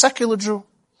 he was a secular Jew.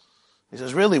 He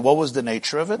says, really, what was the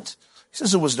nature of it? He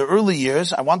says, it was the early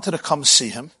years. I wanted to come see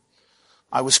him.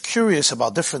 I was curious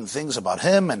about different things about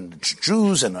him and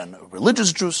Jews and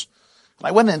religious Jews. And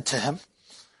I went into him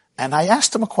and I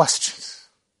asked him a question.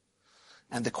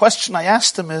 And the question I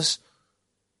asked him is,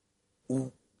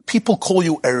 people call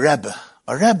you a Rebbe.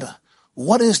 A Rebbe.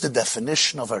 What is the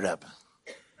definition of a Rebbe?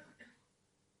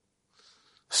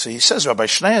 So he says, Rabbi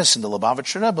Shneas in the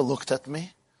Lubavitcher Rebbe looked at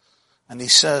me. And he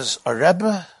says, a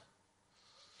Rebbe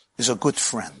is a good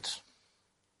friend.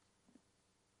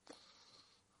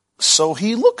 So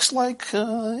he looks like,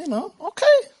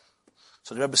 okay.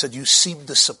 So the Rebbe said, you seem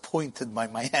disappointed by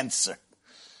my answer.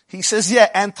 He says, yeah,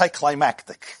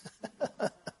 anticlimactic.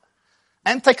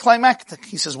 Anticlimactic.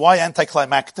 He says, why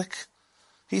anticlimactic?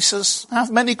 He says, I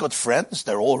have many good friends.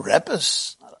 They're all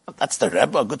Rebbes. That's the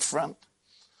Rebbe, a good friend.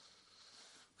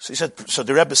 So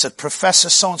the Rebbe said, Professor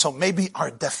so-and-so, maybe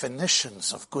our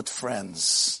definitions of good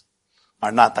friends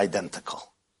are not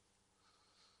identical.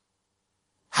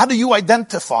 How do you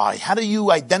identify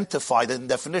the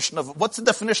definition of, what's the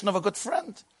definition of a good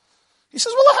friend? He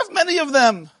says, well, I have many of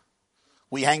them.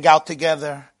 We hang out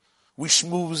together. We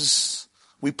schmooze.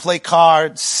 We play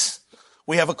cards.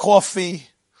 We have a coffee.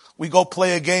 We go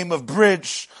play a game of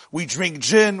bridge. We drink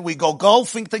gin. We go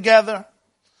golfing together.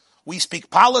 We speak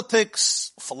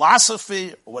politics,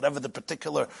 philosophy, or whatever the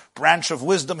particular branch of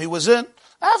wisdom he was in.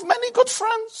 I have many good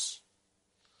friends.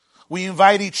 We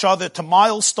invite each other to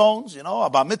milestones, a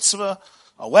bar mitzvah,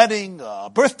 a wedding, a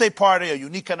birthday party, a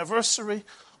unique anniversary.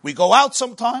 We go out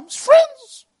sometimes,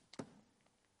 friends.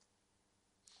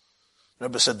 The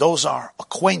Rebbe said those are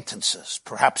acquaintances,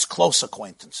 perhaps close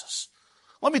acquaintances.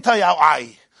 Let me tell you how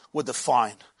I would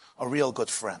define a real good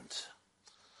friend.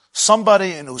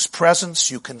 Somebody in whose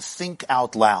presence you can think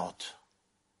out loud.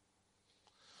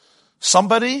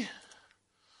 Somebody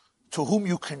to whom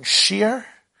you can share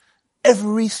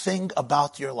everything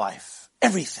about your life.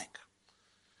 Everything.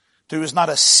 There is not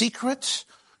a secret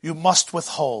you must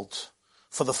withhold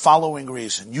for the following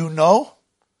reason. You know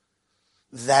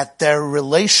that their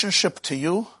relationship to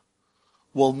you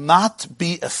will not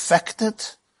be affected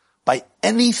by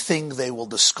anything they will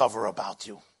discover about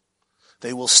you.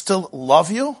 They will still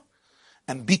love you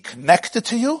and be connected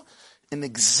to you in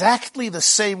exactly the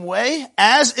same way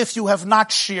as if you have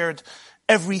not shared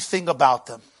everything about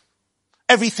them,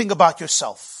 everything about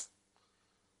yourself.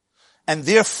 And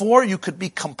therefore, you could be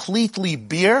completely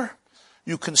bare.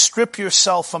 You can strip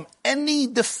yourself from any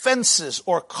defenses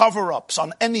or cover-ups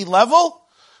on any level,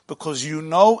 because you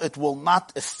know it will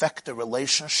not affect the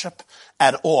relationship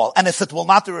at all. And if it will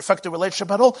not affect the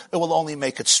relationship at all, it will only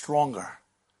make it stronger,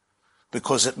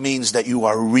 because it means that you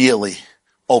are really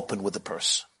open with the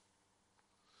person.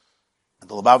 And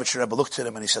the Lubavitcher Rebbe looked at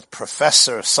him and he said,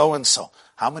 Professor so-and-so,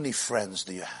 how many friends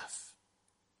do you have?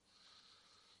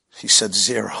 He said,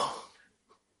 0.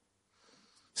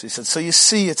 So he said, so you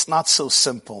see, it's not so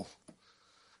simple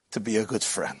to be a good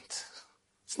friend.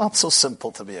 It's not so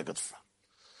simple to be a good friend.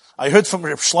 I heard from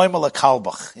Reb Shlomo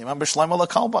Kalbach. You remember Shlomo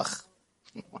Kalbach?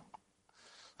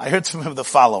 I heard from him the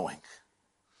following.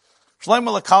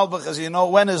 Shlomo Kalbach, as you know,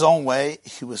 went his own way.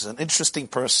 He was an interesting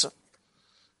person.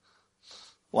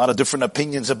 A lot of different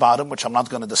opinions about him, which I'm not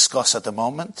going to discuss at the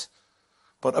moment.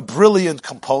 But a brilliant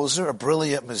composer, a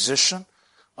brilliant musician,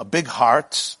 a big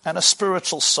heart, and a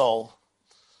spiritual soul.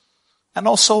 And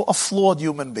also a flawed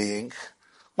human being,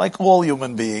 like all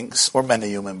human beings, or many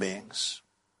human beings.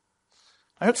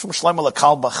 I heard from Shlomo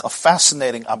Kalbach a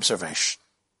fascinating observation.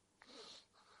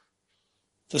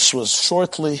 This was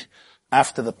shortly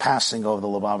after the passing of the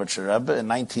Lubavitcher Rebbe in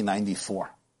 1994.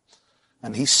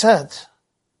 And he said,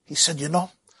 you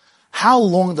know, how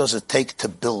long does it take to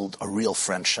build a real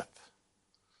friendship?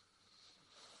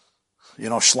 You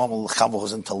know, Shlomo Kalbach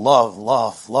was into love,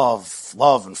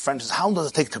 and friendship. How long does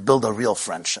it take to build a real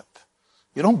friendship?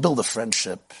 You don't build a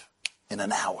friendship in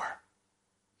an hour.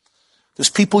 There's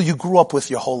people you grew up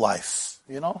with your whole life,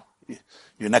 you know,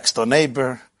 your next door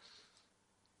neighbor,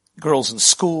 girls in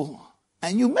school,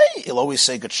 and you'll always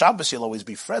say good Shabbos, you'll always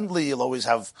be friendly, you'll always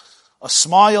have a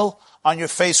smile on your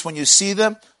face when you see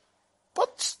them,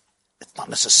 but it's not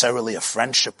necessarily a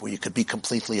friendship where you could be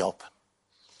completely open.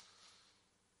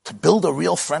 To build a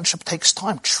real friendship takes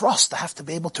time. Trust. I have to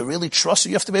be able to really trust you.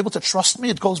 You have to be able to trust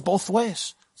me. It goes both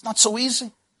ways. It's not so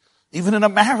easy. Even in a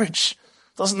marriage,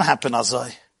 it doesn't happen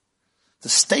azai. The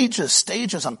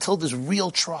stages until there's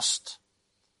real trust.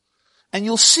 And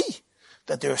you'll see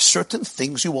that there are certain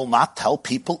things you will not tell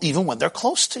people even when they're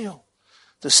close to you.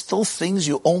 There's still things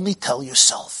you only tell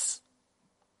yourself.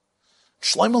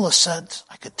 Shlomo said,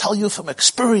 I could tell you from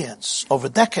experience over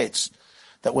decades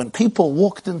that when people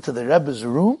walked into the Rebbe's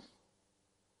room,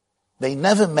 they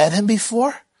never met him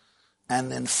before,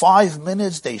 and in 5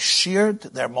 minutes they shared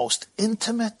their most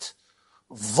intimate,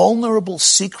 vulnerable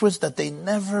secrets that they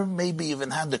never maybe even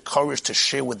had the courage to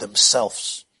share with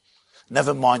themselves,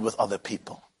 never mind with other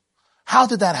people. How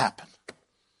did that happen?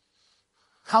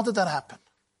 How did that happen?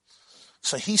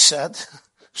 So he said,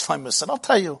 Shlomo said, I'll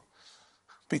tell you,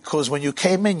 because when you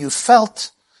came in, you felt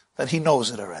that he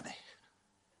knows it already.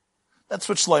 That's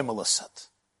what Shlomo said.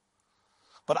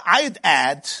 But I'd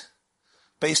add,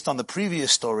 based on the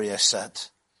previous story I said,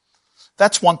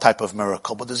 that's one type of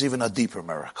miracle, but there's even a deeper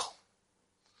miracle.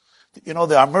 You know,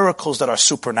 there are miracles that are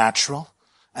supernatural,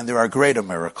 and there are greater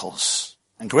miracles.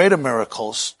 And greater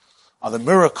miracles are the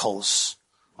miracles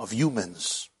of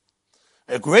humans.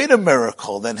 A greater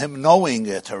miracle than him knowing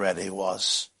it already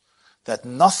was that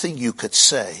nothing you could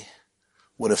say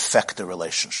would affect the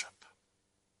relationship.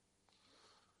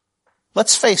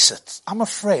 Let's face it, I'm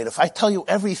afraid if I tell you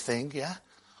everything,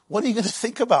 what are you going to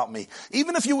think about me?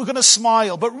 Even if you were going to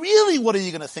smile, but really what are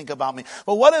you going to think about me?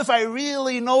 But what if I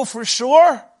really know for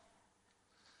sure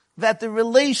that the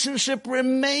relationship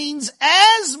remains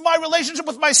as my relationship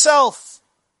with myself?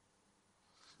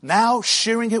 Now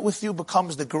sharing it with you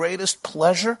becomes the greatest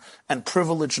pleasure and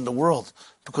privilege in the world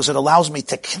because it allows me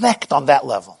to connect on that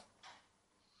level.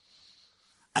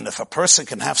 And if a person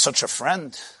can have such a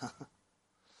friend,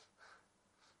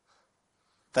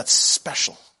 that's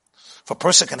special. If a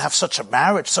person can have such a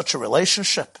marriage, such a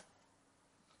relationship,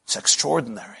 it's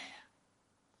extraordinary.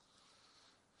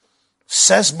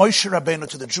 Says Moshe Rabbeinu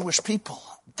to the Jewish people,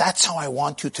 that's how I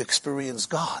want you to experience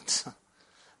God.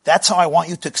 That's how I want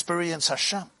you to experience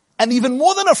Hashem. And even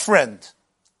more than a friend.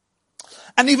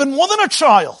 And even more than a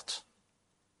child.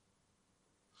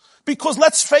 Because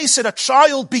let's face it, a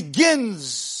child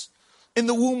begins in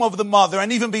the womb of the mother.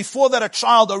 And even before that, a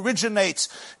child originates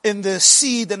in the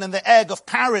seed and in the egg of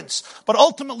parents. But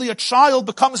ultimately, a child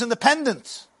becomes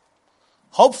independent.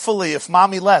 Hopefully, if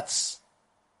mommy lets.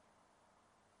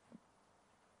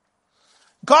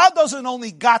 God doesn't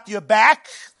only got your back,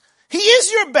 He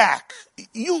is your back.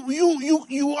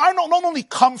 You are not only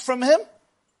come from Him,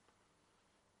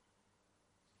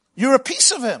 You're a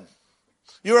piece of him.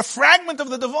 You're a fragment of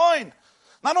the divine.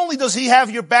 Not only does he have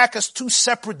your back as two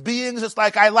separate beings, it's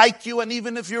like I like you, and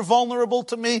even if you're vulnerable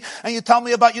to me and you tell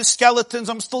me about your skeletons,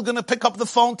 I'm still going to pick up the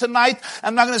phone tonight.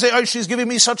 I'm not going to say, oh, she's giving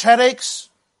me such headaches.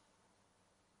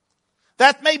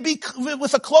 That may be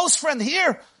with a close friend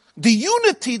here. The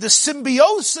unity, the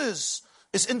symbiosis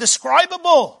is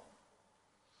indescribable.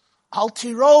 Al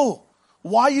tiro.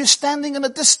 Why are you standing in a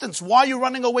distance? Why are you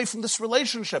running away from this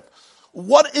relationship?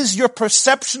 What is your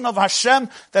perception of Hashem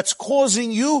that's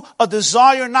causing you a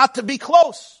desire not to be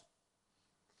close?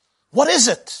 What is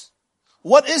it?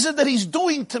 What is it that he's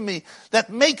doing to me that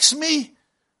makes me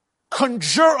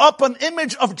conjure up an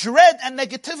image of dread and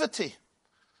negativity?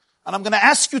 And I'm going to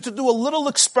ask you to do a little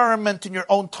experiment in your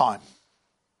own time.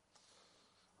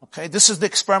 Okay, this is the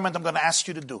experiment I'm going to ask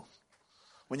you to do.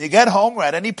 When you get home, or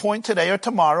at any point today or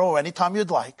tomorrow, or any time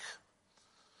you'd like,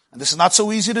 and this is not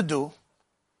so easy to do,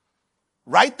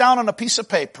 write down on a piece of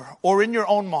paper or in your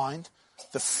own mind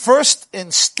the first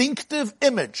instinctive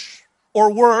image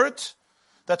or word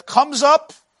that comes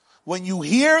up when you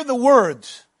hear the word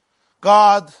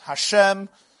God, Hashem,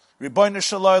 Ribono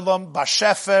Shel Olam,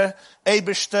 Bashefer,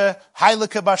 Eibishter,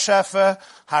 Heilike Bashefer,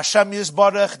 Hashem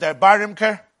Yisborach, Der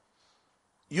Barimker.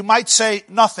 You might say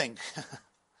nothing.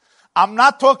 I'm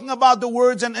not talking about the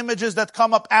words and images that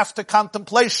come up after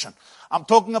contemplation. I'm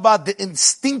talking about the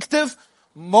instinctive,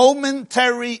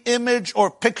 momentary image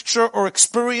or picture or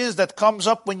experience that comes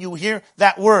up when you hear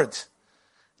that word.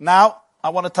 Now,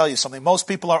 I want to tell you something. Most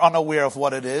people are unaware of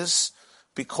what it is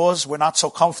because we're not so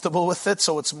comfortable with it,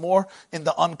 so it's more in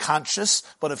the unconscious.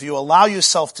 But if you allow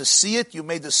yourself to see it, you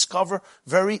may discover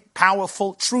very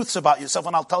powerful truths about yourself,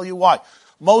 and I'll tell you why.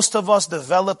 Most of us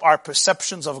develop our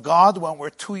perceptions of God when we're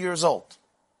 2 years old.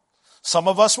 Some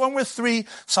of us when we're 3,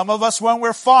 some of us when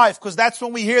we're 5, because that's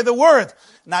when we hear the word.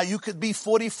 Now you could be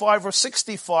 45 or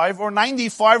 65 or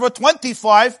 95 or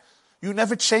 25. You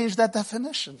never change that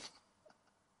definition.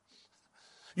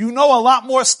 You know a lot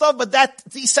more stuff, but the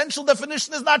essential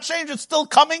definition is not changed. It's still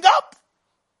coming up.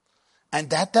 And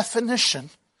that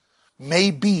definition may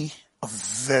be a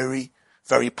very,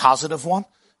 very positive one,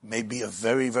 may be a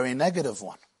very, very negative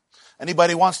one.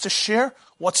 Anybody wants to share?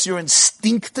 What's your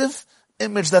instinctive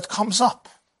image that comes up?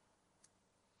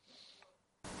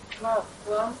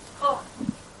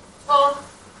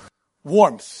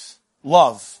 Warmth,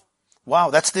 love.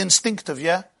 Wow, that's the instinctive,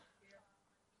 yeah?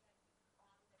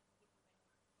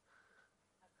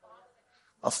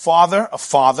 A father.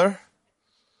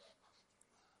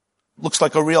 Looks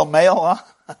like a real male,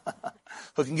 huh?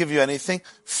 Who can give you anything.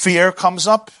 Fear comes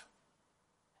up.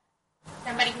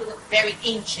 Somebody who looks very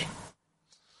ancient.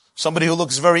 Somebody who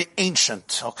looks very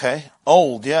ancient, okay?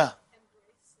 Old, yeah.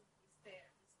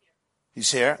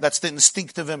 He's here. That's the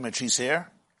instinctive image. He's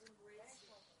here.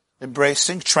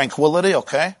 Embracing. Tranquility,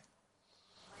 okay?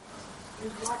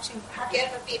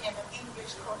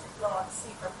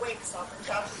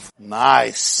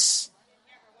 Nice.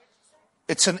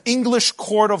 It's an English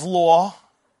court of law.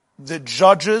 The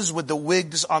judges with the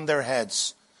wigs on their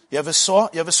heads. You ever saw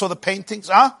the paintings?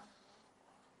 Huh?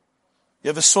 You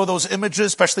ever saw those images,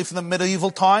 especially from the medieval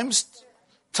times?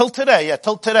 Till today.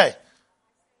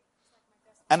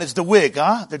 And it's the wig,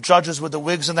 huh? The judges with the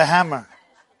wigs and the hammer.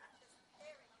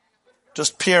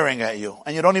 Just peering at you.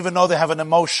 And you don't even know they have an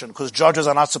emotion, because judges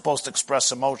are not supposed to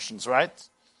express emotions, right?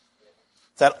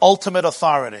 That ultimate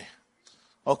authority.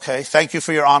 Okay, thank you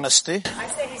for your honesty. I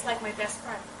say he's like my best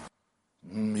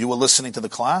friend. You were listening to the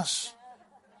class?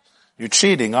 You're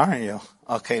cheating, aren't you?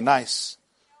 Okay, nice.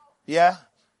 Yeah?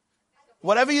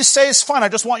 Whatever you say is fine. I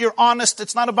just want your honest.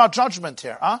 It's not about judgment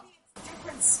here, huh?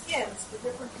 Different skins for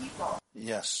different people.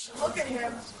 Yes. Look at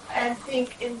him and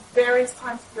think in various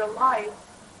times of your life,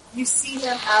 you see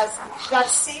him as that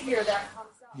savior that comes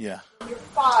out. Yeah. When you're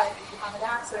 5 and you have an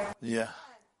accident. Yeah.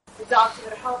 The doctor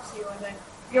that helps you, and then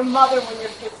your mother when you're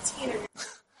 15. Or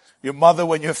your mother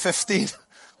when you're 15.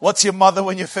 What's your mother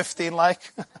when you're 15 like?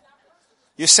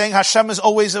 You're saying Hashem is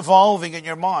always evolving in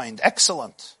your mind.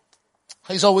 Excellent.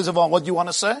 He's always evolving. What do you want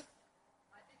to say?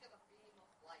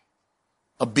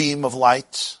 A beam of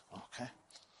light. Okay.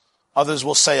 Others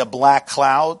will say a black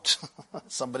cloud.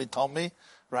 Somebody told me,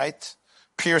 right?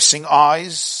 Piercing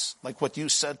eyes, like what you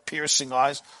said, piercing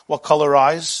eyes. What color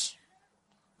eyes?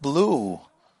 Blue.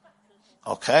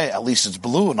 Okay, at least it's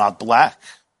blue, not black.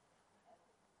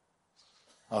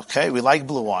 Okay, we like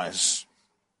blue eyes.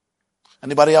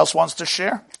 Anybody else wants to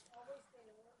share?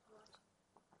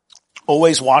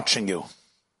 Always watching you.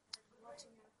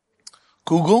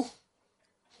 Google?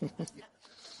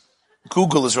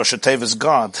 Google is Rosh Hashanah's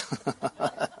God.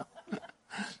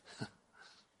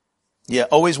 Yeah,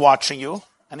 always watching you.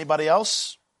 Anybody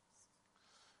else?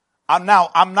 Now,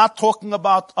 I'm not talking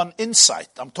about an insight.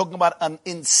 I'm talking about an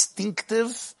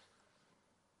instinctive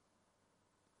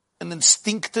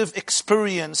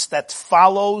experience that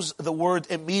follows the word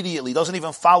immediately. Doesn't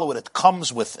even follow it. It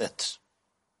comes with it.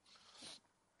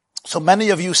 So many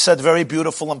of you said very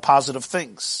beautiful and positive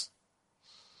things.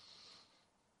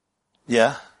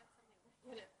 Yeah?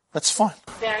 That's fine.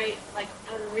 Very,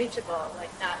 unreachable,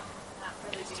 not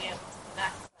really being able to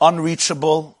connect.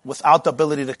 Unreachable, without the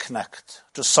ability to connect.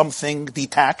 Just something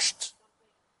detached.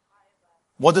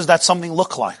 What does that something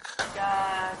look like? Like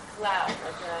a cloud,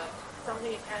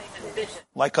 something you can't even envision.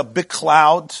 Like a big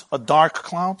cloud, a dark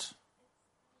cloud?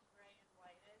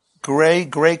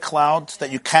 Gray cloud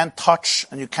that you can't touch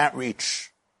and you can't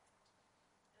reach.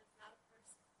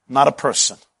 Not a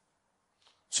person.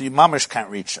 So you mamish can't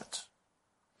reach it.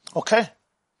 Okay.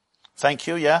 Thank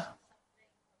you, yeah?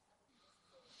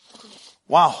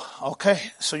 Wow,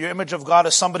 okay. So your image of God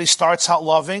is somebody starts out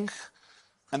loving,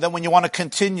 and then when you want to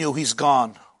continue, he's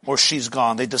gone, or she's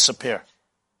gone. They disappear.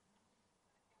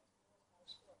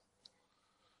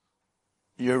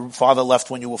 Your father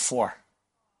left when you were 4.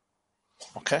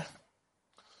 Okay?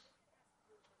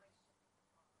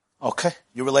 Okay.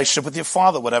 Your relationship with your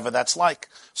father, whatever that's like.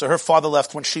 So her father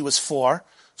left when she was 4.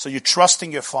 So you're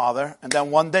trusting your father, and then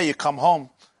one day you come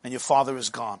home and your father is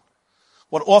gone.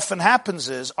 What often happens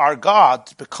is our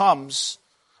God becomes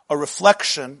a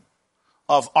reflection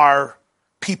of our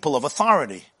people of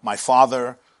authority. My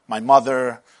father, my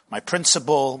mother, my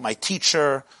principal, my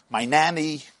teacher, my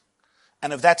nanny.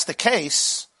 And if that's the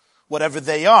case, whatever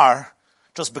they are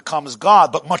just becomes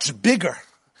God, but much bigger.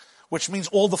 Which means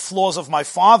all the flaws of my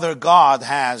father, God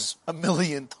has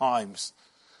 1,000,000 times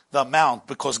the amount,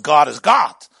 because God is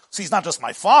God. So he's not just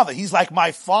my father. He's like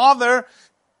my father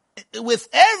with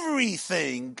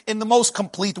everything in the most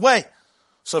complete way.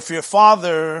 So if your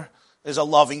father is a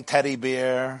loving teddy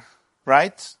bear,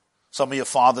 right? Some of your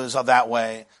fathers are that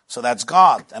way. So that's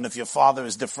God. And if your father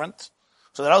is different,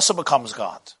 so that also becomes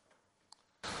God.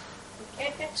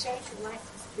 Can't that change your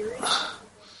life experience?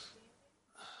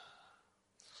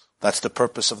 That's the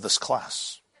purpose of this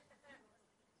class.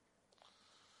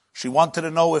 She wanted to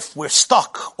know if we're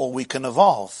stuck or we can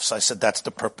evolve. So I said, that's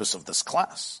the purpose of this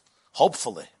class.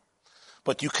 Hopefully.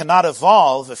 But you cannot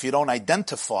evolve if you don't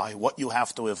identify what you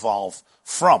have to evolve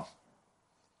from.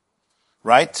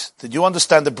 Right? Did you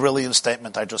understand the brilliant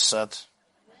statement I just said?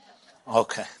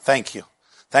 Okay. Thank you.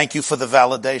 Thank you for the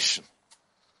validation.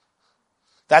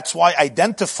 That's why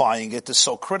identifying it is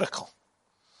so critical.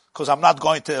 Because I'm not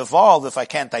going to evolve if I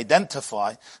can't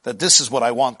identify that this is what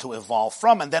I want to evolve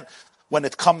from. And then when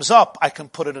it comes up, I can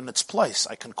put it in its place.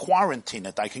 I can quarantine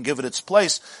it. I can give it its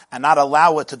place and not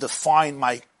allow it to define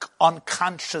my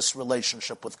unconscious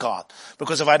relationship with God.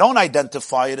 Because if I don't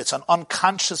identify it, it's an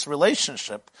unconscious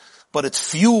relationship, but it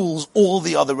fuels all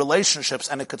the other relationships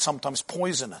and it could sometimes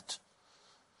poison it.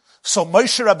 So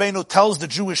Moshe Rabbeinu tells the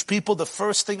Jewish people, the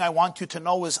first thing I want you to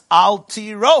know is Al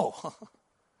Tiro.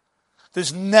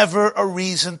 There's never a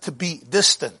reason to be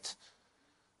distant.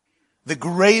 The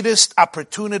greatest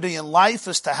opportunity in life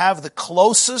is to have the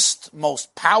closest,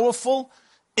 most powerful,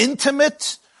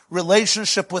 intimate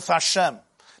relationship with Hashem.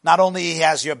 Not only He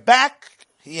has your back,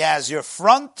 He has your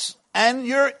front and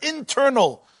your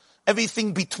internal.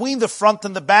 Everything between the front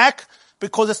and the back,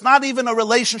 because it's not even a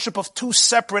relationship of two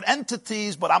separate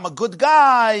entities, but I'm a good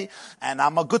guy, and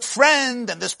I'm a good friend,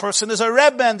 and this person is a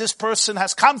Rebbe, and this person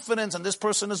has confidence, and this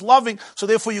person is loving, so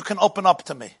therefore you can open up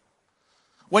to me.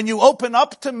 When you open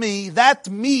up to me, that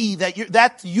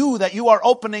you are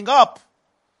opening up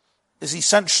is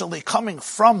essentially coming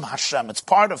from Hashem. It's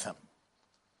part of Him.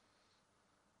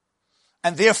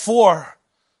 And therefore,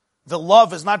 the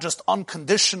love is not just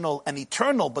unconditional and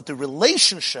eternal, but the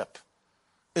relationship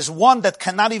is one that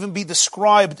cannot even be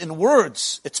described in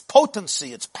words. Its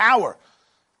potency, its power,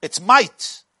 its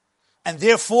might. And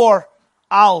therefore,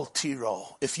 Al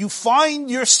Tiro. If you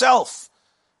find yourself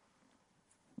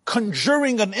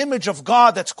conjuring an image of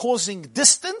God that's causing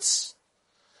distance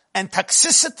and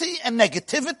toxicity and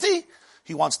negativity,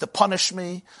 He wants to punish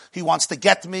me. He wants to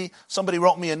get me. Somebody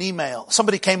wrote me an email.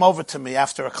 Somebody came over to me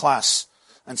after a class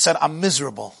and said, I'm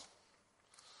miserable.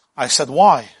 I said,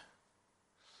 why?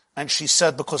 And she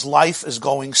said, because life is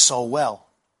going so well.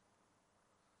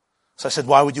 So I said,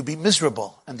 why would you be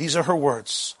miserable? And these are her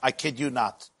words. I kid you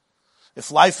not.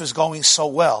 If life is going so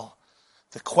well,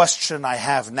 the question I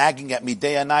have nagging at me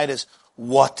day and night is,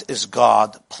 what is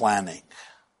God planning?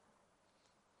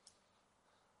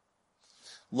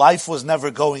 Life was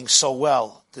never going so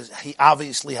well. He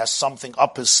obviously has something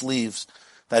up his sleeves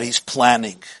that He's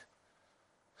planning.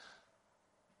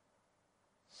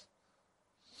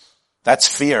 That's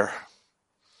fear.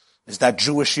 Is that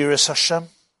Jewish Yiras Hashem?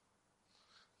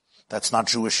 That's not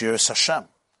Jewish Yiras Hashem.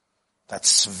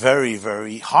 That's very,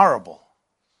 very horrible.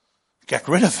 Get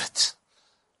rid of it.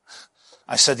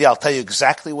 I said, yeah, I'll tell you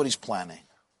exactly what he's planning.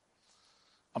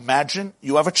 Imagine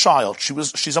you have a child.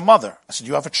 She's a mother. I said,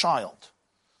 you have a child.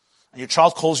 And your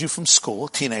child calls you from school, a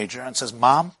teenager, and says,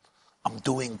 Mom, I'm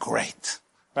doing great.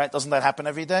 Right? Doesn't that happen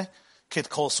every day? Kid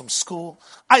calls from school.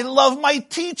 I love my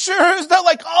teachers. They're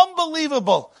like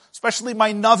unbelievable. Especially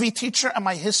my Navi teacher and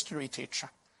my history teacher.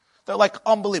 They're like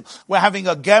unbelievable. We're having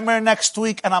a Gemer next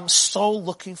week, and I'm so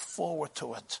looking forward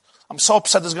to it. I'm so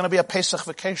upset there's going to be a Pesach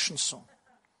vacation soon.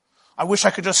 I wish I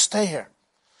could just stay here.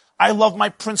 I love my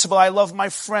principal. I love my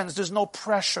friends. There's no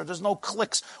pressure. There's no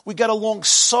cliques. We get along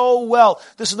so well.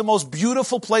 This is the most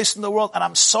beautiful place in the world, and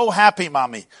I'm so happy,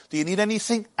 Mommy. Do you need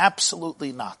anything?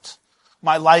 Absolutely not.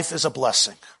 My life is a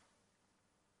blessing.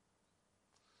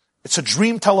 It's a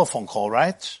dream telephone call,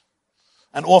 right?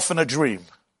 And often a dream.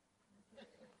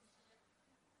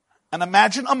 And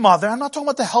imagine a mother, I'm not talking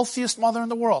about the healthiest mother in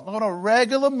the world. I'm talking about a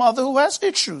regular mother who has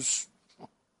issues.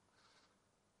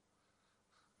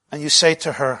 And you say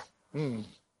to her,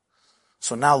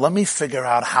 so now let me figure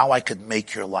out how I could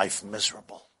make your life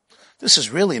miserable. This is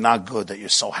really not good that you're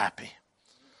so happy.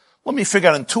 Let me figure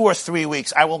out in 2 or 3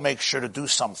 weeks, I will make sure to do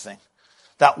something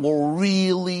that will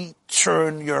really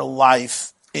turn your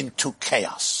life into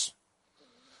chaos.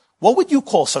 What would you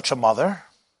call such a mother?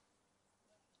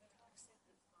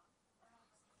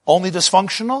 Only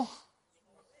dysfunctional?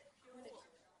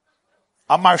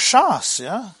 Amar Shas,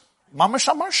 yeah? Mamash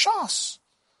Amar Shas.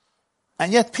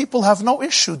 And yet people have no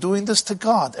issue doing this to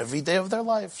God every day of their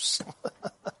lives.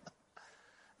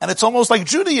 And it's almost like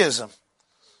Judaism.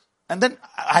 And then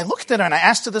I looked at her and I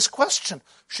asked her this question.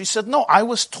 She said, no, I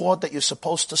was taught that you're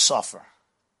supposed to suffer.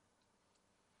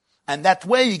 And that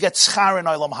way you get schar in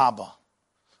Olam Haba.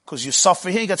 Because you suffer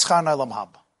here, you get schar in Olam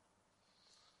Haba.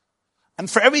 And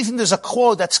for everything, there's a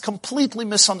quote that's completely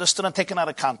misunderstood and taken out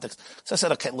of context. So I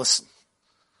said, okay, listen.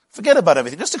 Forget about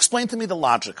everything. Just explain to me the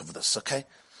logic of this, okay?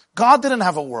 God didn't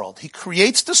have a world. He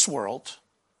creates this world.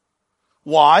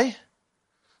 Why?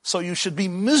 So you should be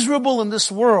miserable in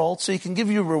this world so he can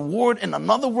give you a reward in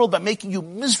another world by making you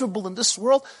miserable in this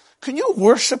world. Can you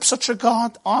worship such a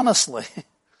God? Honestly.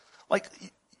 Like,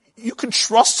 you can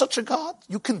trust such a God?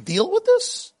 You can deal with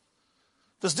this?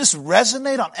 Does this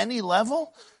resonate on any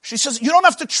level? She says, you don't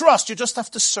have to trust, you just have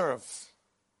to serve.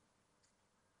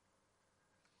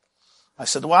 I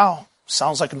said, wow,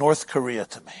 sounds like North Korea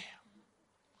to me.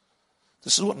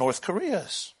 This is what North Korea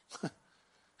is.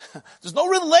 There's no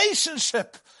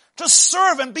relationship. Just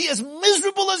serve and be as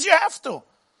miserable as you have to.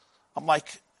 I'm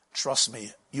like, trust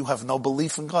me, you have no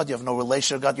belief in God, you have no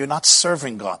relation with God, you're not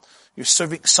serving God. You're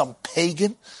serving some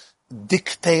pagan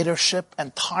dictatorship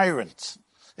and tyrant.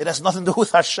 It has nothing to do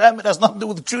with Hashem. It has nothing to do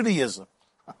with Judaism.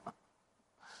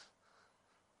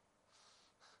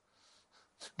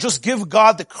 Just give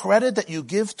God the credit that you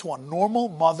give to a normal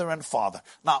mother and father.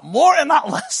 Not more and not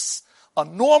less. A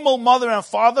normal mother and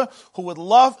father who would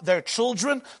love their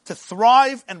children to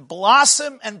thrive and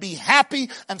blossom and be happy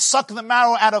and suck the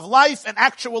marrow out of life and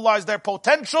actualize their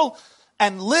potential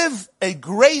and live a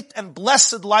great and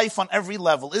blessed life on every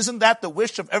level. Isn't that the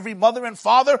wish of every mother and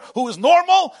father who is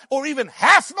normal or even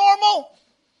half normal?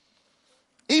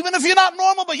 Even if you're not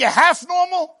normal, but you're half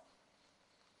normal?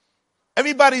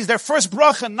 Everybody's their first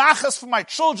bracha, nachas for my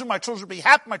children should be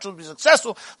happy, my children should be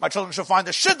successful, my children should find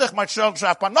a shidduch, my children should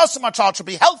have parnasa, my child should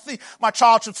be healthy, my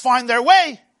child should find their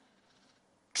way.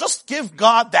 Just give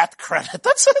God that credit.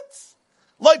 That's it.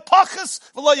 Lo pachas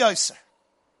v'lo yoser.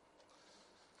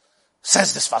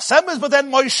 Says this Vasemes, but then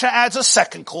Moshe adds a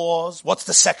second clause. What's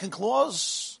the second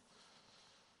clause?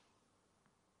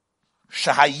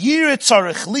 Shahayir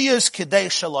tzarich liyas kidei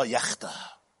shelo yechta.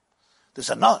 There's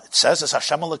another. It says, "As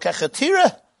Hashem Elokecha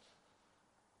tireh."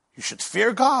 You should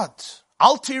fear God.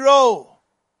 Al tiro.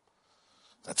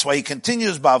 That's why he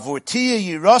continues, "Ba'avurtiya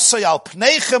yirasei al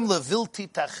pneichem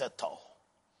levilti tacheto."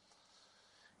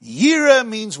 Yira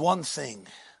means one thing.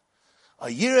 A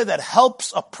yira that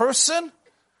helps a person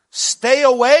stay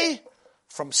away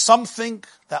from something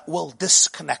that will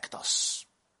disconnect us.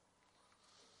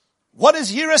 What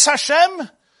is Yiras Hashem?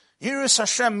 Yiras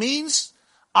Hashem means,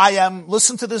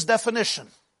 listen to this definition,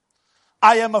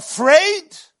 I am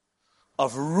afraid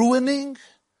of ruining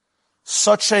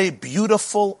such a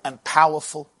beautiful and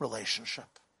powerful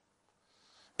relationship.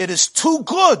 It is too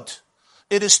good,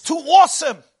 it is too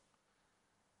awesome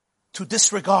to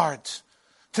disregard,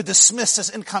 to dismiss as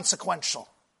inconsequential.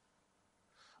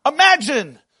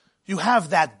 Imagine you have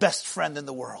that best friend in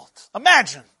the world.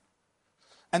 Imagine.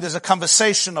 And there's a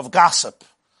conversation of gossip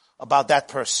about that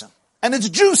person. and it's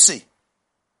juicy.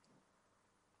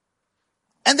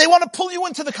 And they want to pull you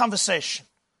into the conversation.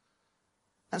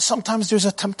 And sometimes there's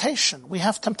a temptation. We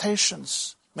have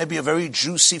temptations. Maybe a very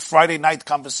juicy Friday night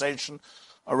conversation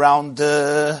around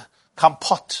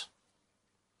kompot.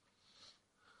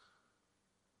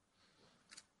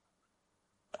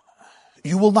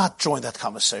 You will not join that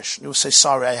conversation. You will say,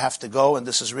 sorry, I have to go, and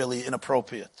this is really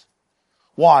inappropriate.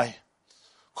 Why?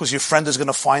 Because your friend is going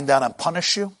to find out and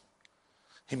punish you.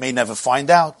 He may never find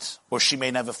out, or she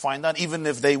may never find out. Even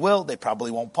if they will, they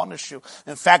probably won't punish you.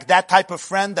 In fact, that type of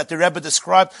friend that the Rebbe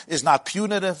described is not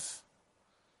punitive.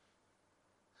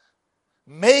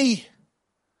 May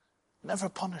never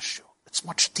punish you. It's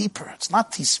much deeper. It's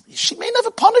not, she may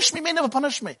never punish me, may never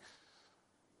punish me.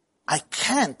 I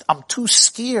can't. I'm too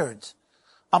scared.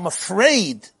 I'm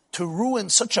afraid to ruin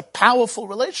such a powerful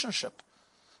relationship.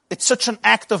 It's such an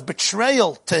act of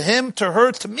betrayal to him, to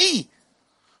her, to me,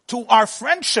 to our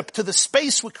friendship, to the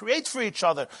space we create for each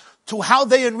other, to how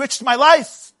they enriched my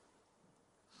life.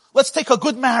 Let's take a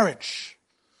good marriage.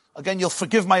 Again, you'll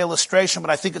forgive my illustration, but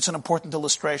I think it's an important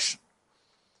illustration,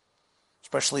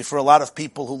 especially for a lot of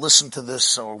people who listen to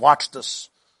this or watch this.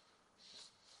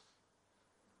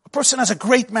 A person has a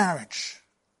great marriage.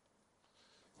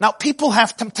 Now, people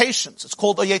have temptations. It's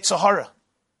called a Yetzer Hara.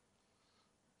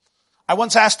 I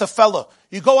once asked a fellow,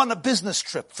 you go on a business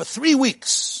trip for 3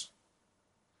 weeks.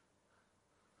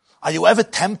 Are you ever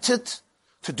tempted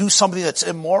to do something that's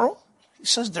immoral? He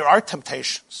says, there are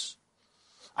temptations.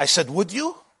 I said, would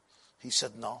you? He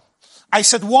said, no. I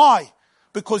said, why?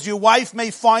 Because your wife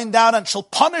may find out and she'll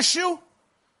punish you?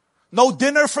 No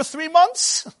dinner for 3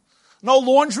 months? No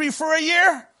laundry for a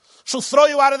year? She'll throw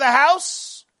you out of the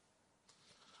house?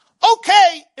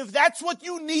 Okay, if that's what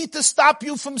you need to stop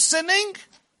you from sinning,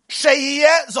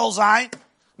 sheyiyeh zol zayin,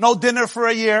 no dinner for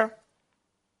a year.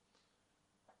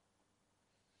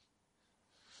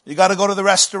 You got to go to the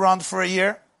restaurant for a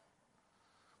year.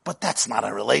 But that's not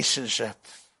a relationship.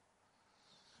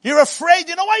 You're afraid.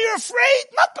 You know why you're afraid?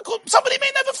 Not because somebody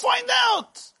may never find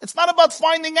out. It's not about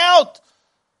finding out.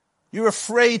 You're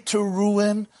afraid to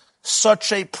ruin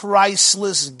such a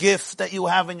priceless gift that you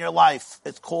have in your life.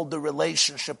 It's called the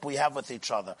relationship we have with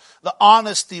each other, the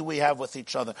honesty we have with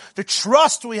each other, the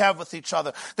trust we have with each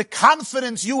other, the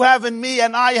confidence you have in me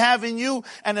and I have in you,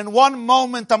 and in one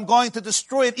moment I'm going to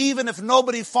destroy it even if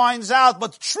nobody finds out,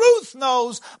 but truth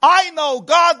knows, I know,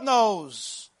 God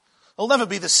knows. It'll never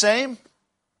be the same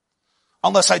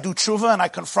unless I do tshuva and I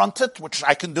confront it, which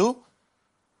I can do,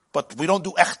 but we don't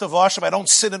do echte vashav. I don't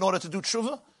sin in order to do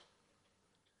tshuva.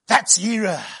 That's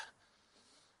yira.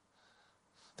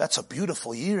 That's a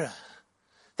beautiful yira.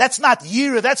 That's not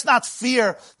yira. That's not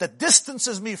fear that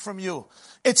distances me from you.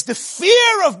 It's the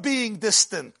fear of being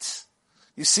distant.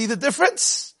 You see the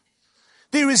difference?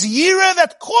 There is yira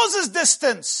that causes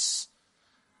distance.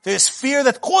 There is fear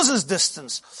that causes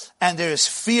distance. And there is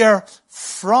fear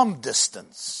from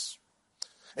distance.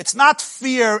 It's not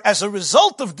fear as a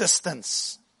result of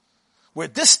distance. Where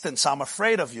distance, I'm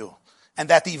afraid of you. And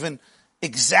that even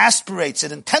exasperates,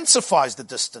 it intensifies the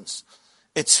distance.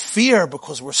 It's fear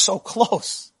because we're so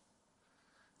close.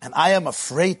 And I am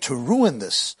afraid to ruin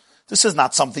this. This is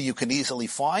not something you can easily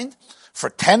find.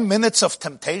 For 10 minutes of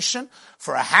temptation,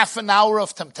 for a half an hour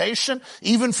of temptation,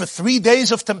 even for 3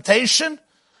 days of temptation,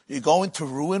 you're going to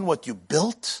ruin what you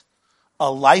built a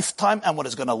lifetime and what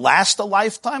is going to last a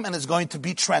lifetime and is going to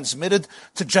be transmitted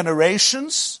to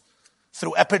generations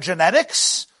through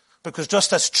epigenetics. Because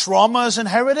just as trauma is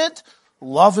inherited,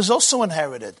 love is also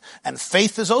inherited, and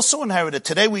faith is also inherited.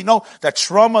 Today we know that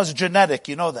trauma is genetic.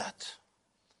 You know that.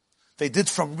 They did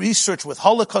from research with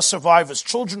Holocaust survivors,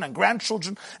 children and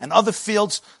grandchildren, and other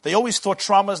fields. They always thought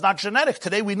trauma is not genetic.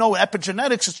 Today we know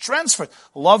epigenetics is transferred.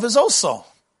 Love is also.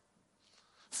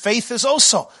 Faith is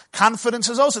also. Confidence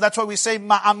is also. That's why we say,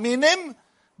 ma'aminim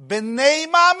b'nei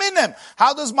ma'aminim.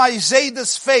 How does my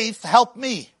Zayda's faith help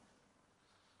me?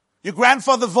 Your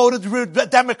grandfather voted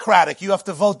Democratic. You have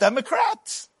to vote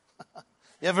Democrat.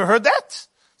 You ever heard that?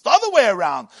 It's the other way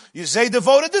around. You say they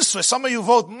voted this way. Some of you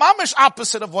vote mamish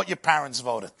opposite of what your parents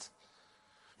voted.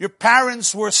 Your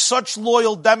parents were such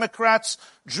loyal Democrats.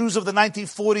 Jews of the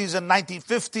 1940s and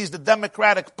 1950s, the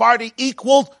Democratic Party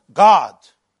equaled God.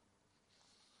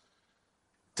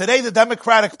 Today, the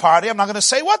Democratic Party, I'm not going to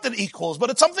say what it equals, but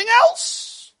it's something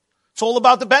else. It's all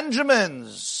about the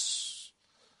Benjamins.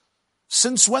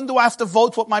 Since when do I have to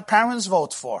vote what my parents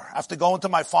vote for? I have to go into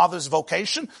my father's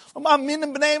vocation? My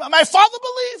father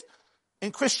believed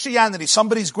in Christianity.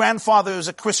 Somebody's grandfather is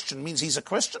a Christian. Means he's a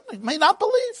Christian? He may not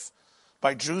believe.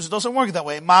 By Jews, it doesn't work that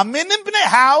way.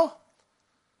 How?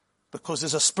 because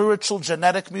there's a spiritual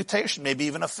genetic mutation, maybe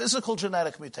even a physical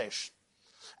genetic mutation.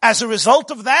 As a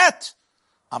result of that,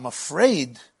 I'm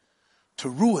afraid to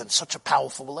ruin such a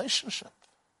powerful relationship.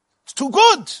 It's too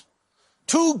good.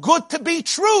 Too good to be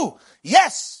true.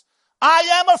 Yes,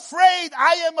 I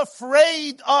am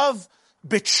afraid of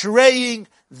betraying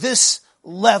this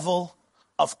level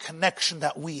of connection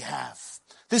that we have.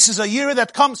 This is a year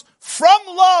that comes from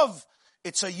love.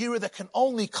 It's a year that can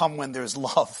only come when there's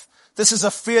love. This is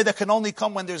a fear that can only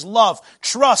come when there's love,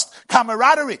 trust,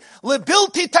 camaraderie.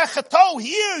 Lebilti tachato,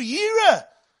 here, yira,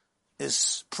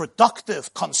 is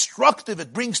productive, constructive.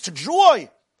 It brings to joy.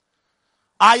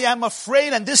 I am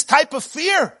afraid, and this type of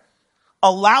fear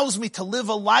allows me to live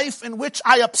a life in which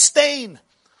I abstain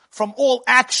from all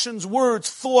actions, words,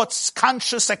 thoughts,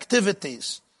 conscious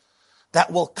activities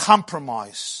that will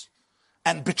compromise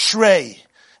and betray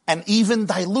and even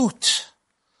dilute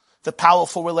the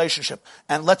powerful relationship.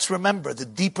 And let's remember, the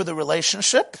deeper the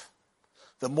relationship,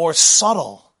 the more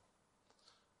subtle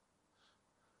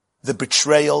the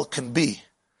betrayal can be.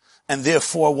 And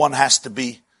therefore one has to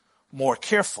be more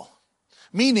careful.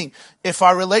 Meaning, if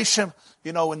our relation,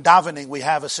 in davening, we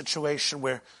have a situation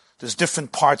where there's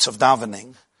different parts of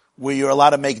davening where you're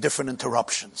allowed to make different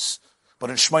interruptions. But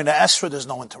in Shemona Esrei, there's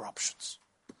no interruptions.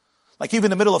 Like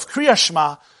even in the middle of Kriya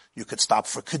Shema, you could stop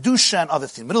for Kedusha and other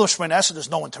things. Middle of Shemona Esrei,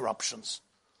 there's no interruptions.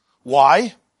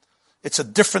 Why? It's a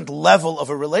different level of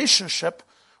a relationship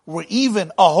where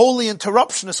even a holy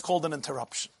interruption is called an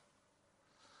interruption.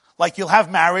 Like you'll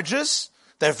have marriages,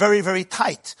 they're very, very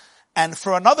tight. And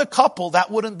for another couple, that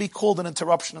wouldn't be called an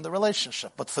interruption in the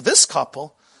relationship. But for this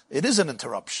couple, it is an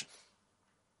interruption.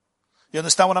 You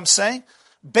understand what I'm saying?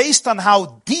 Based on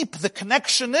how deep the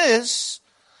connection is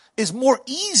more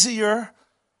easier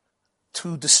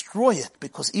to destroy it,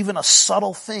 because even a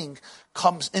subtle thing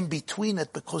comes in between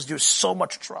it because there's so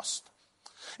much trust.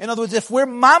 In other words, if we're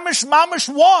mamish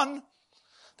one,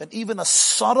 then even a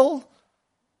subtle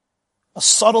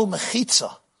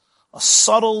mechitza, a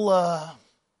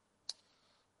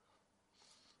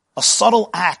subtle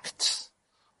act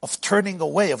of turning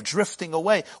away, of drifting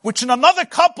away, which in another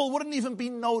couple wouldn't even be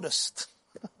noticed.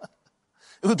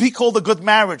 It would be called a good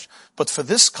marriage. But for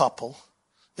this couple,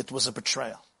 it was a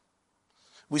betrayal.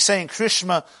 We say in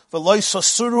Krishma, V'lo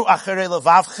yisosuru acharei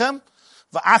levavchem,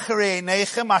 v'acharei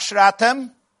einechem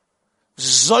ashratem,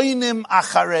 zoinim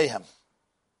achareihem.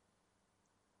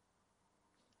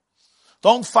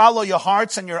 Don't follow your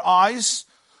hearts and your eyes,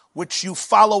 which you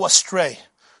follow astray.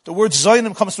 The word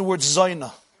zoinim comes from the word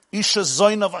zoina. Isha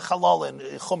zoina v'chalal in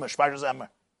Chumash, Parshas Emer.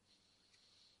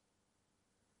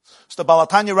 So the Baal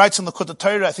HaTanya writes in the Kutei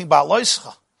Torah, I think Baal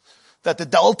Loischa, that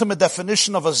the ultimate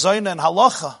definition of a zoina in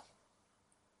halacha,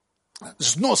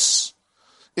 znus,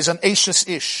 is an eishes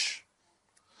ish,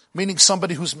 meaning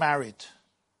somebody who's married.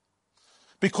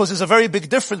 Because there's a very big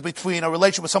difference between a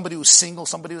relationship with somebody who's single,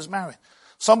 somebody who's married.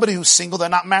 Somebody who's single, they're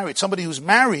not married. Somebody who's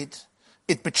married,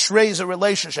 it betrays a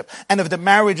relationship. And if the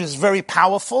marriage is very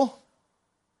powerful,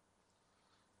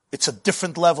 it's a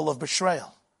different level of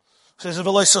betrayal. He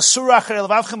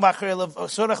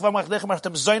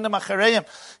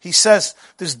says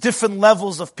there's different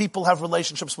levels of people have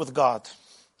relationships with God.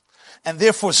 And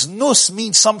therefore znus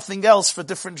means something else for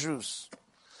different Jews.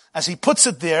 As he puts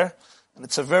it there, and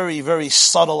it's a very, very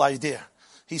subtle idea.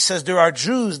 He says there are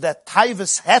Jews that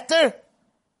taivas heter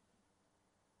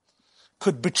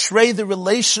could betray the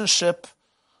relationship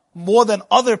more than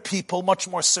other people, much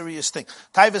more serious thing.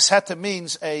 Taivas heter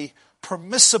means a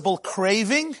permissible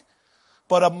craving,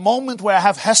 but a moment where I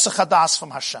have hesach hadas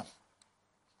from Hashem.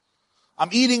 I'm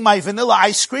eating my vanilla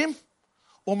ice cream,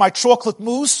 or my chocolate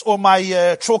mousse, or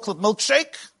my chocolate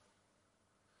milkshake,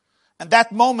 and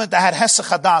that moment I had hesach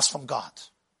hadas from God.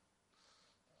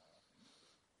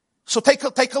 So take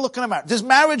a look at a marriage. There's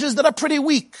marriages that are pretty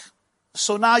weak.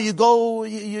 So now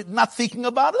you're not thinking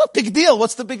about it. No big deal.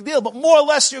 What's the big deal? But more or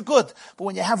less you're good. But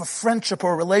when you have a friendship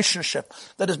or a relationship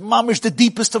that is mamish the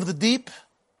deepest of the deep,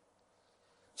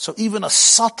 so even a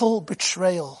subtle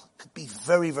betrayal could be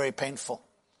very, very painful.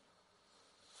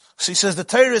 So he says the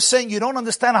Torah is saying you don't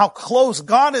understand how close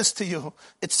God is to you.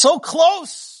 It's so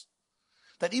close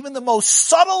that even the most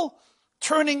subtle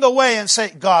turning away and say,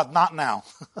 God, not now.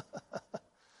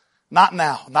 Not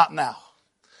now, not now.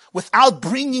 Without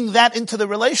bringing that into the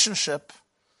relationship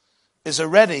is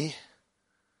already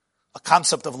a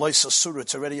concept of lois asura.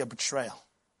 It's already a betrayal.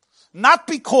 Not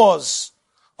because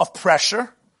of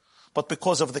pressure, but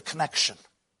because of the connection.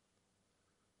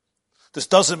 This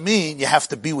doesn't mean you have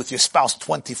to be with your spouse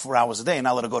 24 hours a day and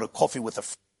not let her go to coffee with a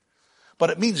friend. But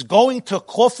it means going to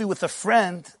coffee with a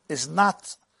friend is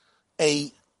not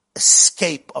a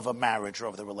escape of a marriage or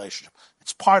of the relationship.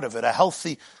 It's part of it. A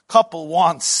healthy couple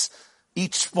wants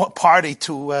each party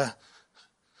to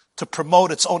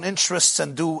promote its own interests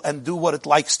and do what it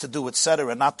likes to do,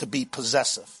 etc., not to be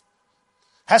possessive.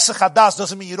 Hesach hadas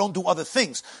doesn't mean you don't do other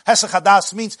things. Hesach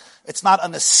hadas means it's not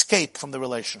an escape from the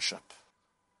relationship.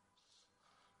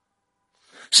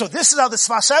 So this is how the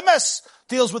Sfas Emes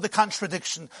deals with the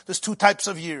contradiction. There's two types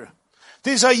of yira.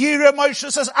 These are yira, Moshe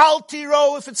says, al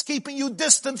tiro, if it's keeping you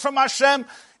distant from Hashem,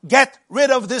 get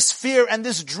rid of this fear and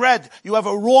this dread. You have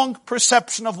a wrong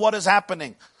perception of what is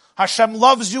happening. Hashem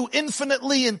loves you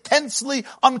infinitely, intensely,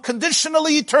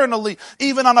 unconditionally, eternally,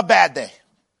 even on a bad day.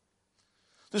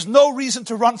 There's no reason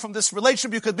to run from this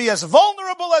relationship. You could be as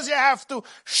vulnerable as you have to.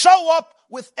 Show up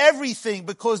with everything,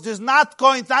 because he's not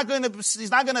going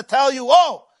to tell you,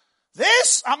 oh,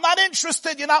 this, I'm not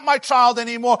interested. You're not my child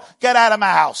anymore. Get out of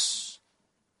my house.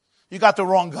 You got the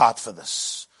wrong God for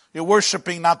this. You're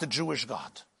worshiping not the Jewish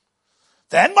God.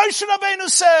 Then Moshe Rabbeinu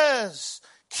says,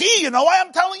 you know why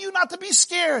I'm telling you not to be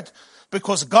scared?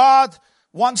 Because God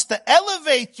wants to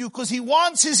elevate you, because He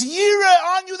wants His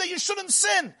yira on you that you shouldn't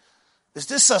sin. Is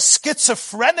this a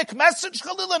schizophrenic message,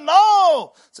 Khalila?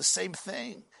 No, it's the same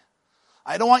thing.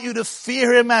 I don't want you to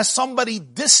fear Him as somebody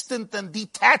distant and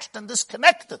detached and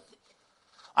disconnected.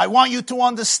 I want you to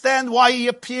understand why He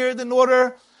appeared in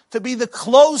order to be the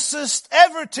closest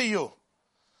ever to you.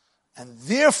 And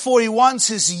therefore He wants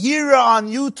His yira on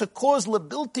you to cause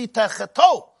lebilti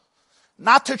techeto,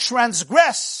 not to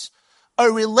transgress a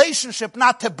relationship,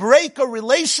 not to break a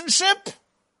relationship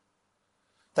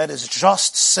that is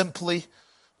just simply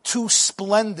too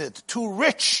splendid, too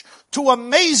rich, too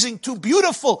amazing, too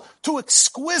beautiful, too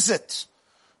exquisite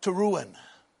to ruin.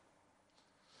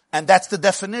 And that's the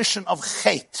definition of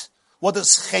chait. What does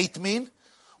chait mean?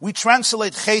 We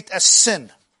translate chait as sin.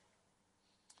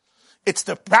 It's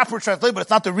the proper translation, but it's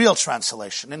not the real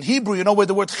translation. In Hebrew, you know where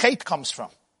the word chait comes from.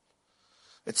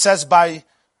 It says by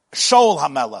Shaul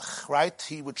HaMelech, right?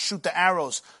 He would shoot the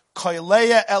arrows.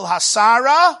 Koileya el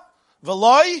hasara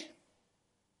v'loi.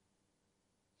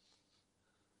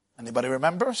 Anybody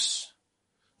remembers?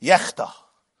 Yechta.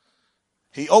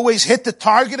 He always hit the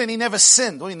target and he never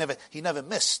sinned. He never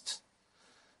missed.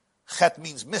 Chet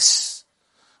means miss.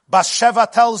 Bathsheba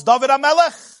tells David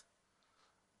HaMelech,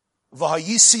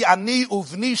 V'hayisi ani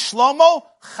uvni Shlomo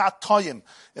chatoyim.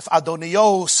 If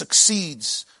Adoniyahu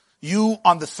succeeds, you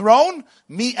on the throne,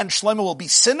 me and Shlomo will be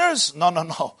sinners?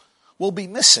 No. We'll be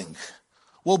missing.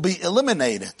 We'll be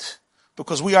eliminated.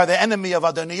 Because we are the enemy of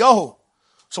Adoniyahu.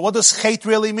 So what does chait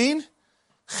really mean?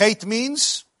 Chait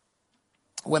means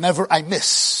whenever I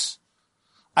miss.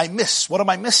 What am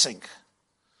I missing?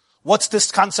 What's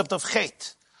this concept of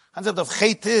chait? Concept of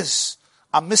chait is,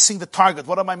 I'm missing the target.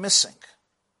 What am I missing?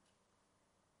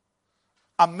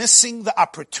 I'm missing the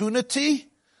opportunity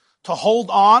to hold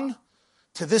on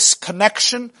to this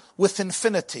connection with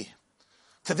infinity,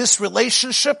 to this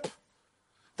relationship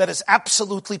that is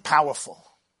absolutely powerful.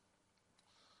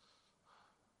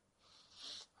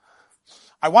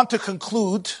 I want to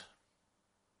conclude.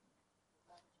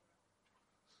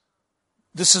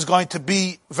 This is going to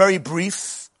be very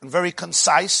brief and very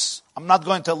concise. I'm not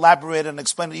going to elaborate and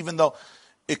explain it, even though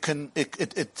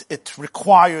it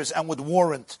requires and would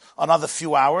warrant another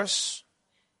few hours.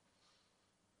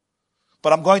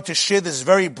 But I'm going to share this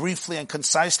very briefly and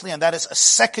concisely, and that is a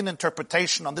second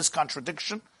interpretation on this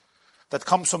contradiction that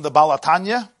comes from the Baal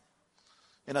HaTanya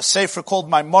in a sefer called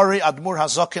Maimori Admur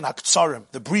Hazakin HaKtsarim,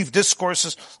 the brief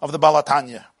discourses of the Baal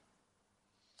HaTanya.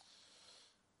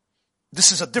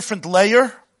 This is a different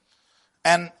layer,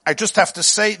 and I just have to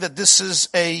say that this is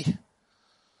a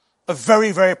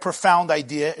very, very profound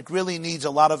idea. It really needs a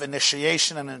lot of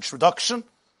initiation and introduction,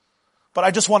 but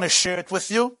I just want to share it with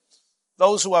you.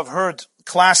 Those who have heard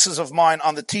classes of mine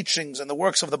on the teachings and the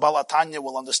works of the Baal HaTanya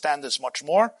will understand this much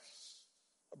more.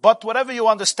 But whatever you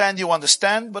understand,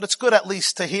 but it's good at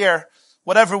least to hear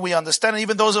whatever we understand. And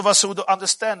even those of us who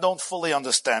understand don't fully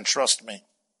understand, trust me.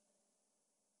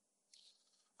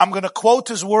 I'm going to quote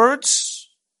his words,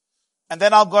 and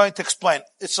then I'm going to explain.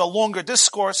 It's a longer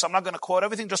discourse. I'm not going to quote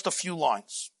everything, just a few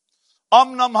lines.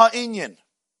 Amnam ha'inyan.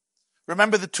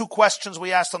 Remember the two questions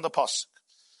we asked on the pasuk.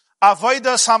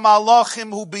 Avodas hamalachim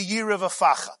hu b'yira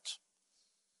v'fachat.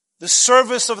 The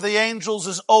service of the angels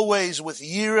is always with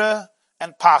yira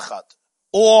and pachad,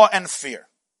 awe and fear.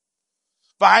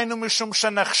 V'hainu mishum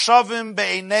shenechshavim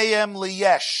be'einayim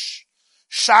liyesh.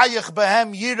 Shayich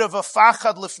behem yira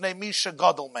v'fachad lifnei misha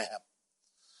gadol mehem.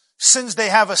 Since they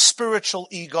have a spiritual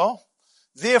ego,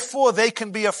 therefore they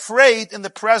can be afraid in the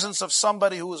presence of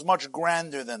somebody who is much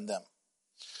grander than them.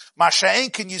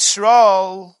 Masha'en kin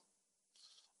Yisrael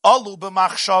alu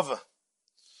b'machshava.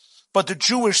 But the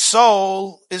Jewish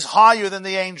soul is higher than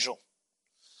the angel.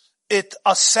 It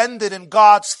ascended in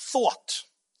God's thought,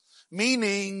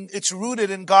 meaning it's rooted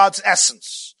in God's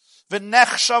essence.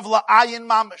 V'nechshav la'ayin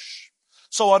mamish.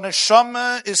 So a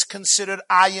neshama is considered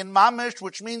ayin mamish,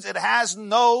 which means it has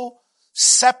no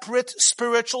separate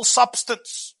spiritual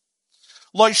substance.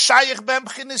 Lo shayich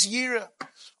b'mchinas yira.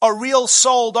 A real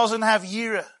soul doesn't have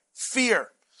yira, fear.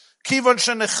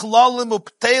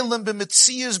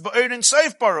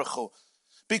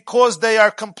 Because they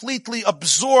are completely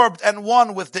absorbed and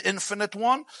one with the infinite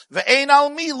one. There's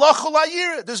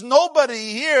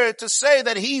nobody here to say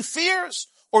that he fears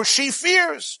or she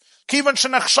fears.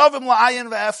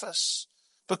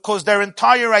 Because their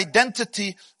entire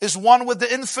identity is one with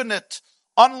the infinite,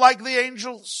 unlike the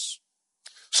angels.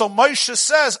 So Moshe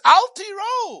says, Al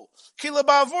tiro, ki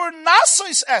lebavur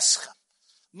nasois eschem.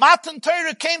 Matan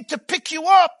Torah came to pick you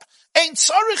up. Ain't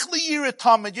tzarich liyira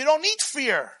tamid. You don't need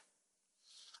fear.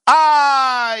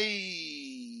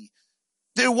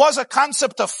 There was a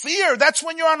concept of fear. That's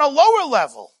when you're on a lower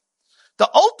level. The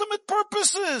ultimate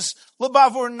purpose is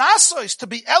lebavur nasois, to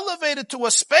be elevated to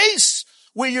a space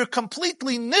where you're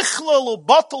completely nichlal or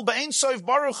batal be'ein soif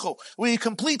baruch hu, where you're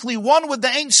completely one with the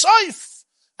Ein Soif.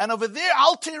 And over there,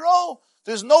 al tiro,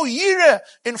 there's no yira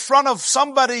in front of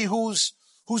somebody whose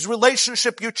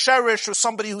relationship you cherish, or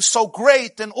somebody who's so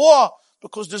great and awe,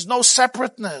 because there's no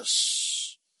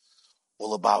separateness. You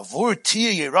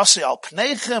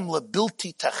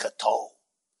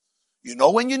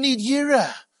know when you need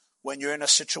yira? When you're in a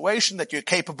situation that you're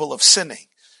capable of sinning.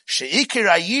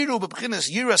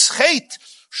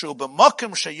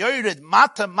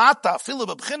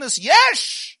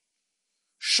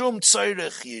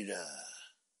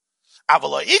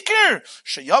 Avala ikir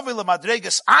sheyavi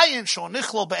lemadreges ayin sho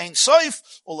nichlol be'ein soif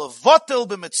ulevatel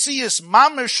b'metzias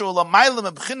mamish ulemayla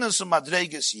mebchinas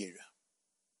umadreges yira.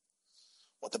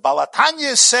 What the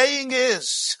Balatanya is saying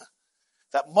is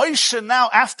that Moshe now,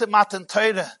 after Matan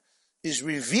Torah, is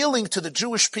revealing to the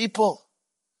Jewish people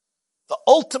the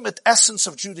ultimate essence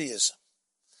of Judaism,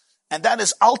 and that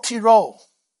is al tiro.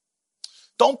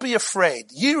 Don't be afraid.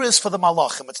 Yira is for the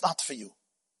malachim; it's not for you.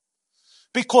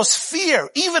 Because fear,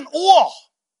 even awe,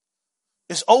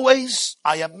 is always,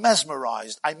 I am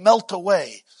mesmerized, I melt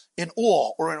away in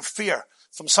awe or in fear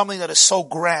from something that is so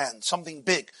grand, something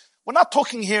big. We're not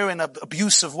talking here in an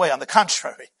abusive way, on the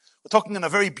contrary. We're talking in a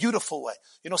very beautiful way.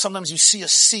 You know, sometimes you see a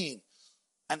scene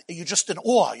and you're just in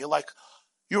awe.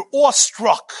 You're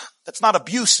awestruck. That's not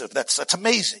abusive, that's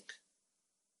amazing.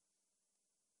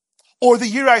 Or the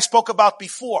year I spoke about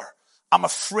before, I'm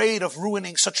afraid of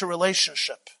ruining such a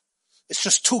relationship. It's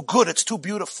just too good. It's too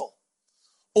beautiful.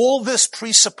 All this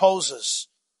presupposes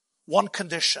one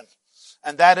condition,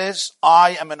 and that is,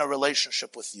 I am in a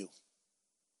relationship with you.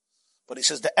 But he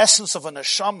says the essence of a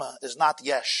neshama is not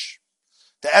yesh.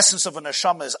 The essence of a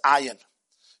neshama is ayin.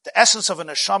 The essence of a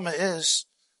neshama is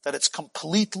that it's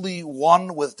completely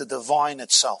one with the divine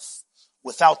itself,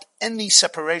 without any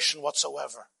separation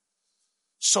whatsoever.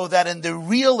 So that in the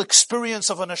real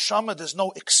experience of a neshama, there's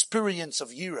no experience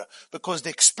of yira. Because the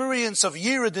experience of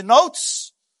yira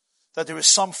denotes that there is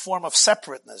some form of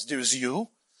separateness. There's you,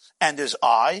 and there's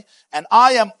I, and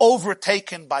I am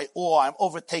overtaken by awe. I'm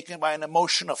overtaken by an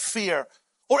emotion of fear,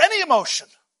 or any emotion.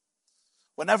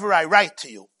 Whenever I write to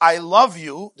you, I love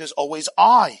you, there's always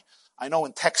I. I know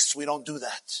in texts we don't do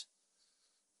that.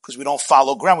 Because we don't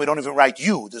follow grammar. We don't even write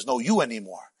you. There's no you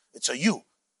anymore. It's a you.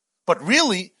 But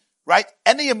really, right?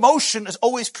 Any emotion is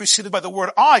always preceded by the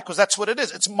word I, because that's what it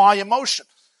is. It's my emotion.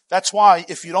 That's why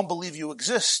if you don't believe you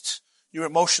exist, your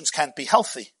emotions can't be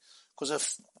healthy. Because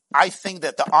if I think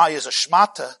that the I is a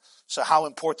shmata, so how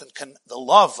important can the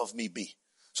love of me be?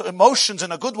 So emotions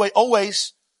in a good way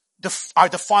always are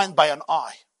defined by an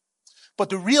I. But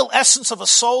the real essence of a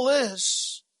soul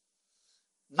is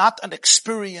not an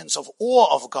experience of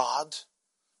awe of God,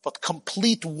 but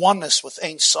complete oneness with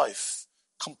Ein Sof.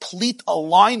 Complete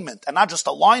alignment, and not just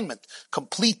alignment,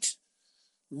 complete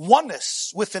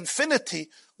oneness with infinity,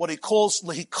 what he calls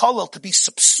lehikalel, to be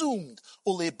subsumed,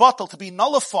 or lehibatal, to be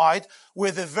nullified,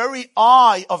 where the very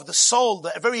eye of the soul,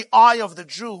 the very eye of the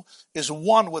Jew, is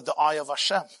one with the eye of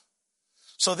Hashem.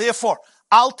 So therefore,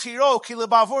 al tiro ki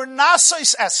lebavur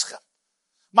nasois eschem.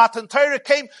 Matan Torah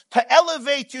came to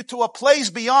elevate you to a place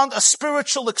beyond a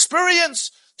spiritual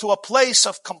experience, to a place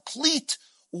of complete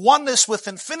oneness with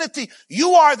infinity.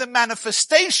 You are the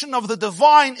manifestation of the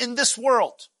divine in this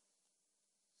world.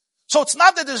 So it's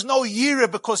not that there's no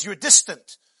yira because you're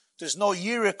distant. There's no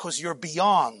yira because you're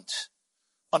beyond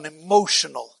an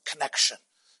emotional connection.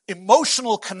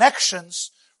 Emotional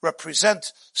connections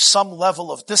represent some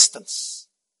level of distance.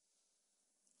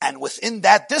 And within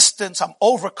that distance, I'm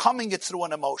overcoming it through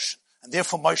an emotion. And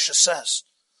therefore Moshe says,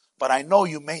 but I know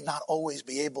you may not always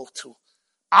be able to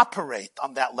operate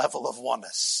on that level of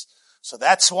oneness. So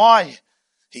that's why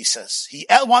he says, he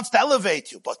wants to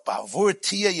elevate you, but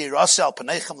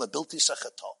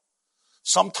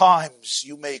sometimes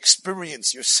you may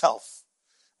experience yourself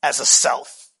as a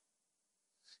self.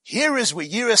 Here is where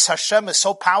Yiras Hashem is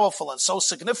so powerful and so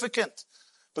significant,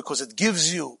 because it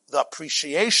gives you the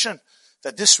appreciation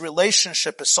that this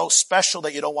relationship is so special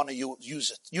that you don't want to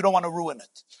use it. You don't want to ruin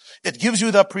it. It gives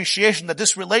you the appreciation that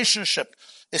this relationship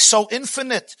is so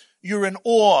infinite, you're in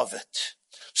awe of it.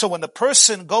 So when the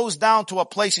person goes down to a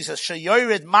place, he says,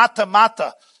 Sheyored mata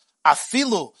mata,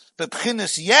 afilu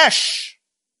bebchinis yesh.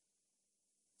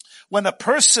 When a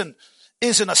person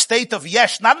is in a state of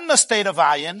yesh, not in a state of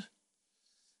ayin,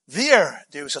 there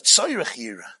is a tzoyrech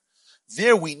here.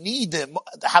 There we need him.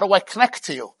 How do I connect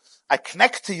to you? I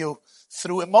connect to you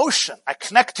through emotion. I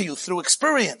connect to you through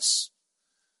experience.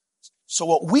 So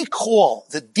what we call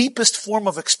the deepest form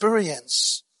of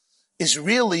experience is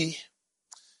really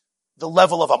the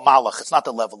level of a malach. It's not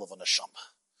the level of a neshama.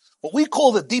 What we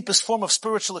call the deepest form of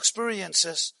spiritual experience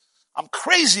is, I'm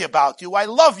crazy about you, I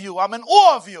love you, I'm in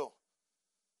awe of you.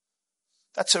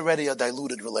 That's already a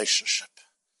diluted relationship.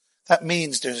 That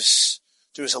means there's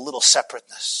a little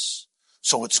separateness.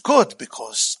 So it's good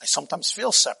because I sometimes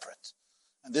feel separate.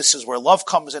 And this is where love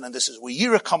comes in, and this is where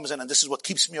yira comes in, and this is what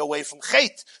keeps me away from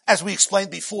chait, as we explained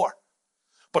before.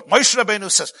 But Moshe Rabbeinu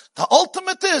says, the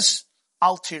ultimate is,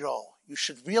 al tiro. You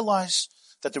should realize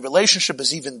that the relationship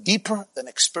is even deeper than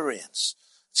experience.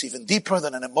 It's even deeper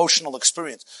than an emotional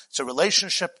experience. It's a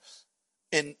relationship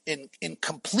in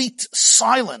complete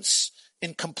silence,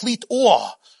 in complete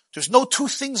awe. There's no two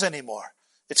things anymore.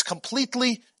 It's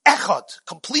completely echad,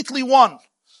 completely one.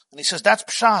 And he says, that's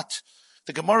pshat.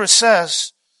 The Gemara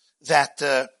says that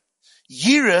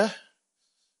Yira,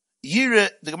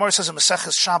 the Gemara says in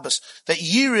Maseches Shabbos, that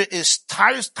Yira is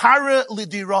Tara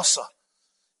Lidirasa.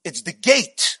 It's the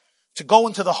gate to go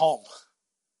into the home.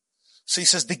 So he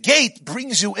says the gate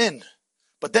brings you in,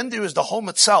 but then there is the home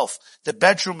itself, the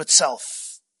bedroom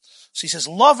itself. So he says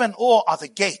love and awe are the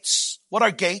gates. What are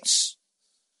gates?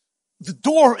 The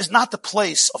door is not the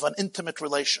place of an intimate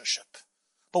relationship,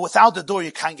 but without the door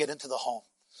you can't get into the home.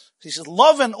 He says,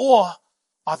 love and awe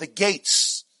are the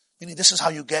gates. Meaning this is how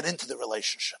you get into the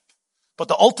relationship. But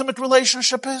the ultimate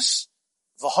relationship is,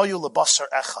 v'hayu lebasar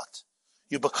echad.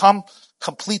 You become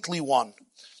completely one.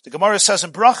 The Gemara says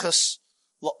in Brachas,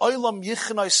 la'olam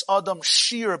yichnais adam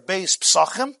shir beis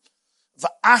psachim,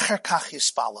 v'acher kach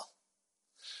yispala.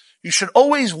 You should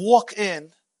always walk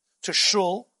in to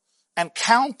shul and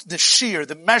count the shir,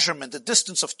 the measurement, the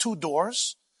distance of 2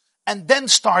 doors, and then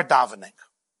start davening.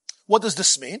 What does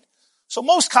this mean? So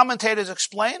most commentators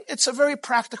explain it's a very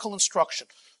practical instruction.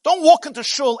 Don't walk into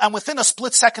shul and within a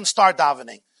split second start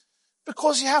davening.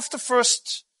 Because you have to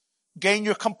first gain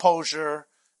your composure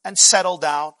and settle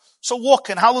down. So walk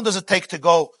in. How long does it take to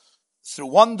go through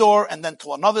one door and then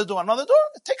to another door, another door?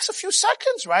 It takes a few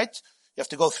seconds, right? You have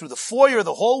to go through the foyer,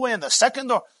 the hallway, and the second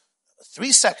door.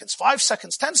 3 seconds, 5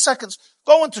 seconds, 10 seconds.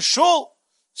 Go into shul,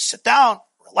 sit down,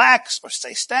 relax, or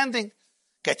stay standing.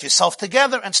 Get yourself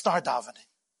together and start davening.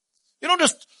 You don't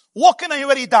just walk in and you're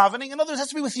already davening. In other words, it has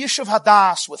to be with yishuv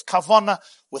hadas, with kavana,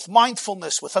 with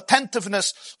mindfulness, with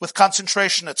attentiveness, with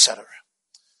concentration, etc.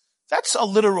 That's a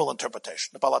literal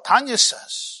interpretation. The Baal HaTanya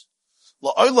says,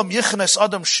 La'olam yichnes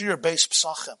adam shir beis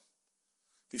psachim.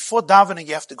 Before davening,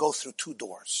 you have to go through 2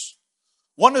 doors.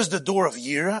 One is the door of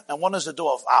yira, and one is the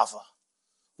door of ava.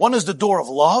 One is the door of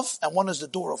love, and one is the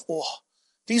door of awe.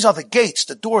 These are the gates,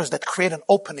 the doors that create an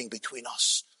opening between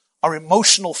us. Our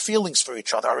emotional feelings for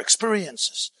each other, our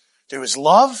experiences. There is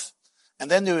love, and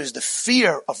then there is the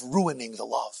fear of ruining the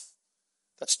love.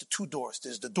 That's the 2 doors.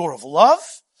 There's the door of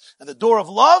love, and the door of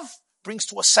love brings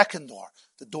to a second door,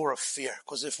 the door of fear.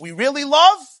 Because if we really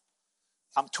love,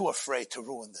 I'm too afraid to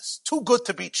ruin this. Too good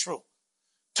to be true.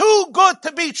 Too good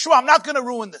to be true. I'm not going to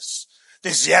ruin this.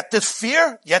 There's yet the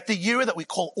fear, yet the yira that we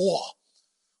call awe.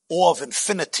 Awe of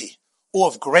infinity, awe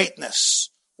of greatness,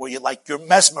 where you're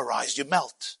mesmerized, you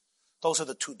melt. Those are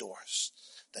the 2 doors.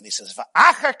 Then he says,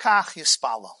 V'acher kach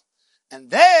yispalal.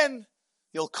 And then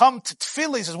you'll come to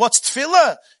tefillah. He says, what's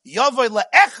tefillah? Yavoi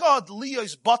le'echad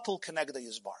liyois batul kenegda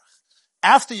yizbarach.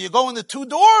 After you go in the 2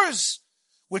 doors,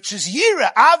 which is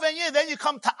yira, av and yira, then you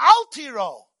come to al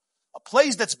tiro, a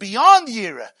place that's beyond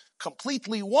yira,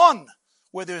 completely one,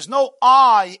 where there's no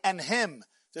I and him,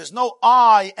 there's no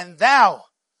I and thou,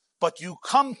 but you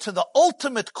come to the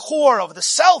ultimate core of the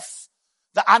self,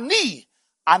 the ani.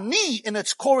 Ani in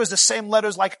its core is the same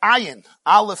letters like ayin,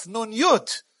 aleph, nun,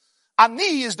 yud.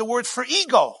 Ani is the word for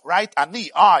ego, right?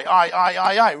 Ani,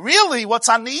 I. Really, what's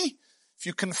ani? If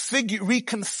you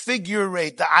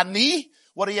reconfigure the ani,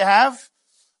 what do you have?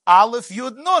 Aleph,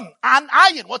 Yud, Nun. An,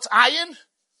 ayin. What's ayin?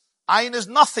 Ayin is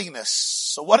nothingness.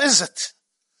 So what is it?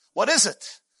 What is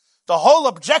it? The whole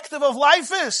objective of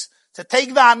life is to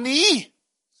take the ani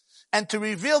and to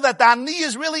reveal that the ani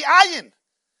is really ayin.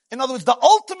 In other words, the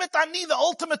ultimate ani, the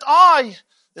ultimate I,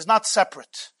 is not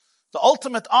separate. The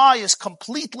ultimate I is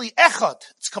completely echad.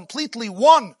 It's completely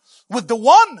one with the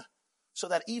one. So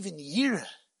that even yirah,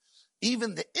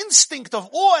 even the instinct of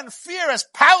awe and fear, as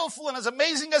powerful and as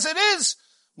amazing as it is,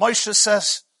 Moshe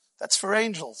says, that's for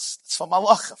angels. That's for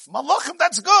malachim. For malachim,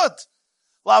 that's good.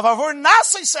 Lavavur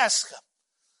nasi seschem.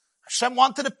 Hashem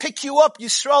wanted to pick you up.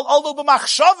 Yisrael olu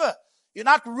b'machshava. You're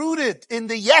not rooted in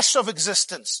the yesh of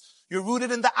existence. You're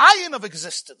rooted in the ayin of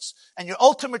existence. And your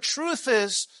ultimate truth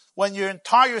is when your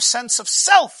entire sense of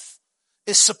self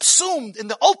is subsumed in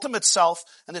the ultimate self,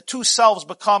 and the two selves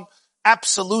become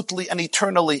absolutely and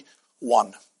eternally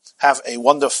one. Have a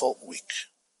wonderful week.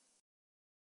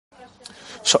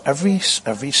 So every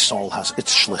soul has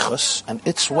its shlichus and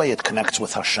its way it connects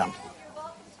with Hashem.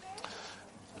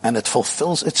 And it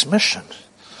fulfills its mission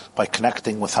by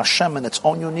connecting with Hashem in its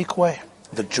own unique way.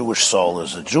 The Jewish soul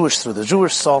is a Jewish through the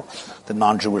Jewish soul, the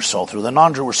non-Jewish soul through the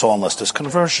non-Jewish soul, unless there's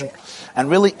conversion. And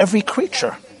really every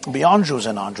creature, beyond Jews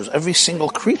and non-Jews, every single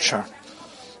creature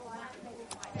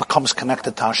becomes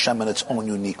connected to Hashem in its own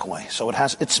unique way. So it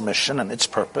has its mission and its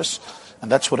purpose,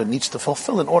 and that's what it needs to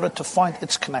fulfill in order to find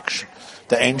its connection.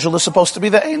 The angel is supposed to be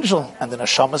the angel, and the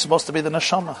neshama is supposed to be the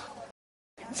neshama.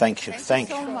 Thank you. Thank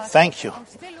you.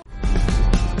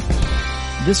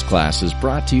 This class is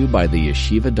brought to you by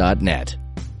theyeshiva.net.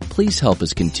 Please help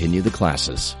us continue the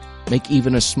classes. Make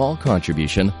even a small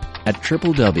contribution at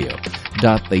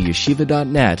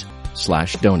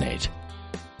www.theyeshiva.net/donate.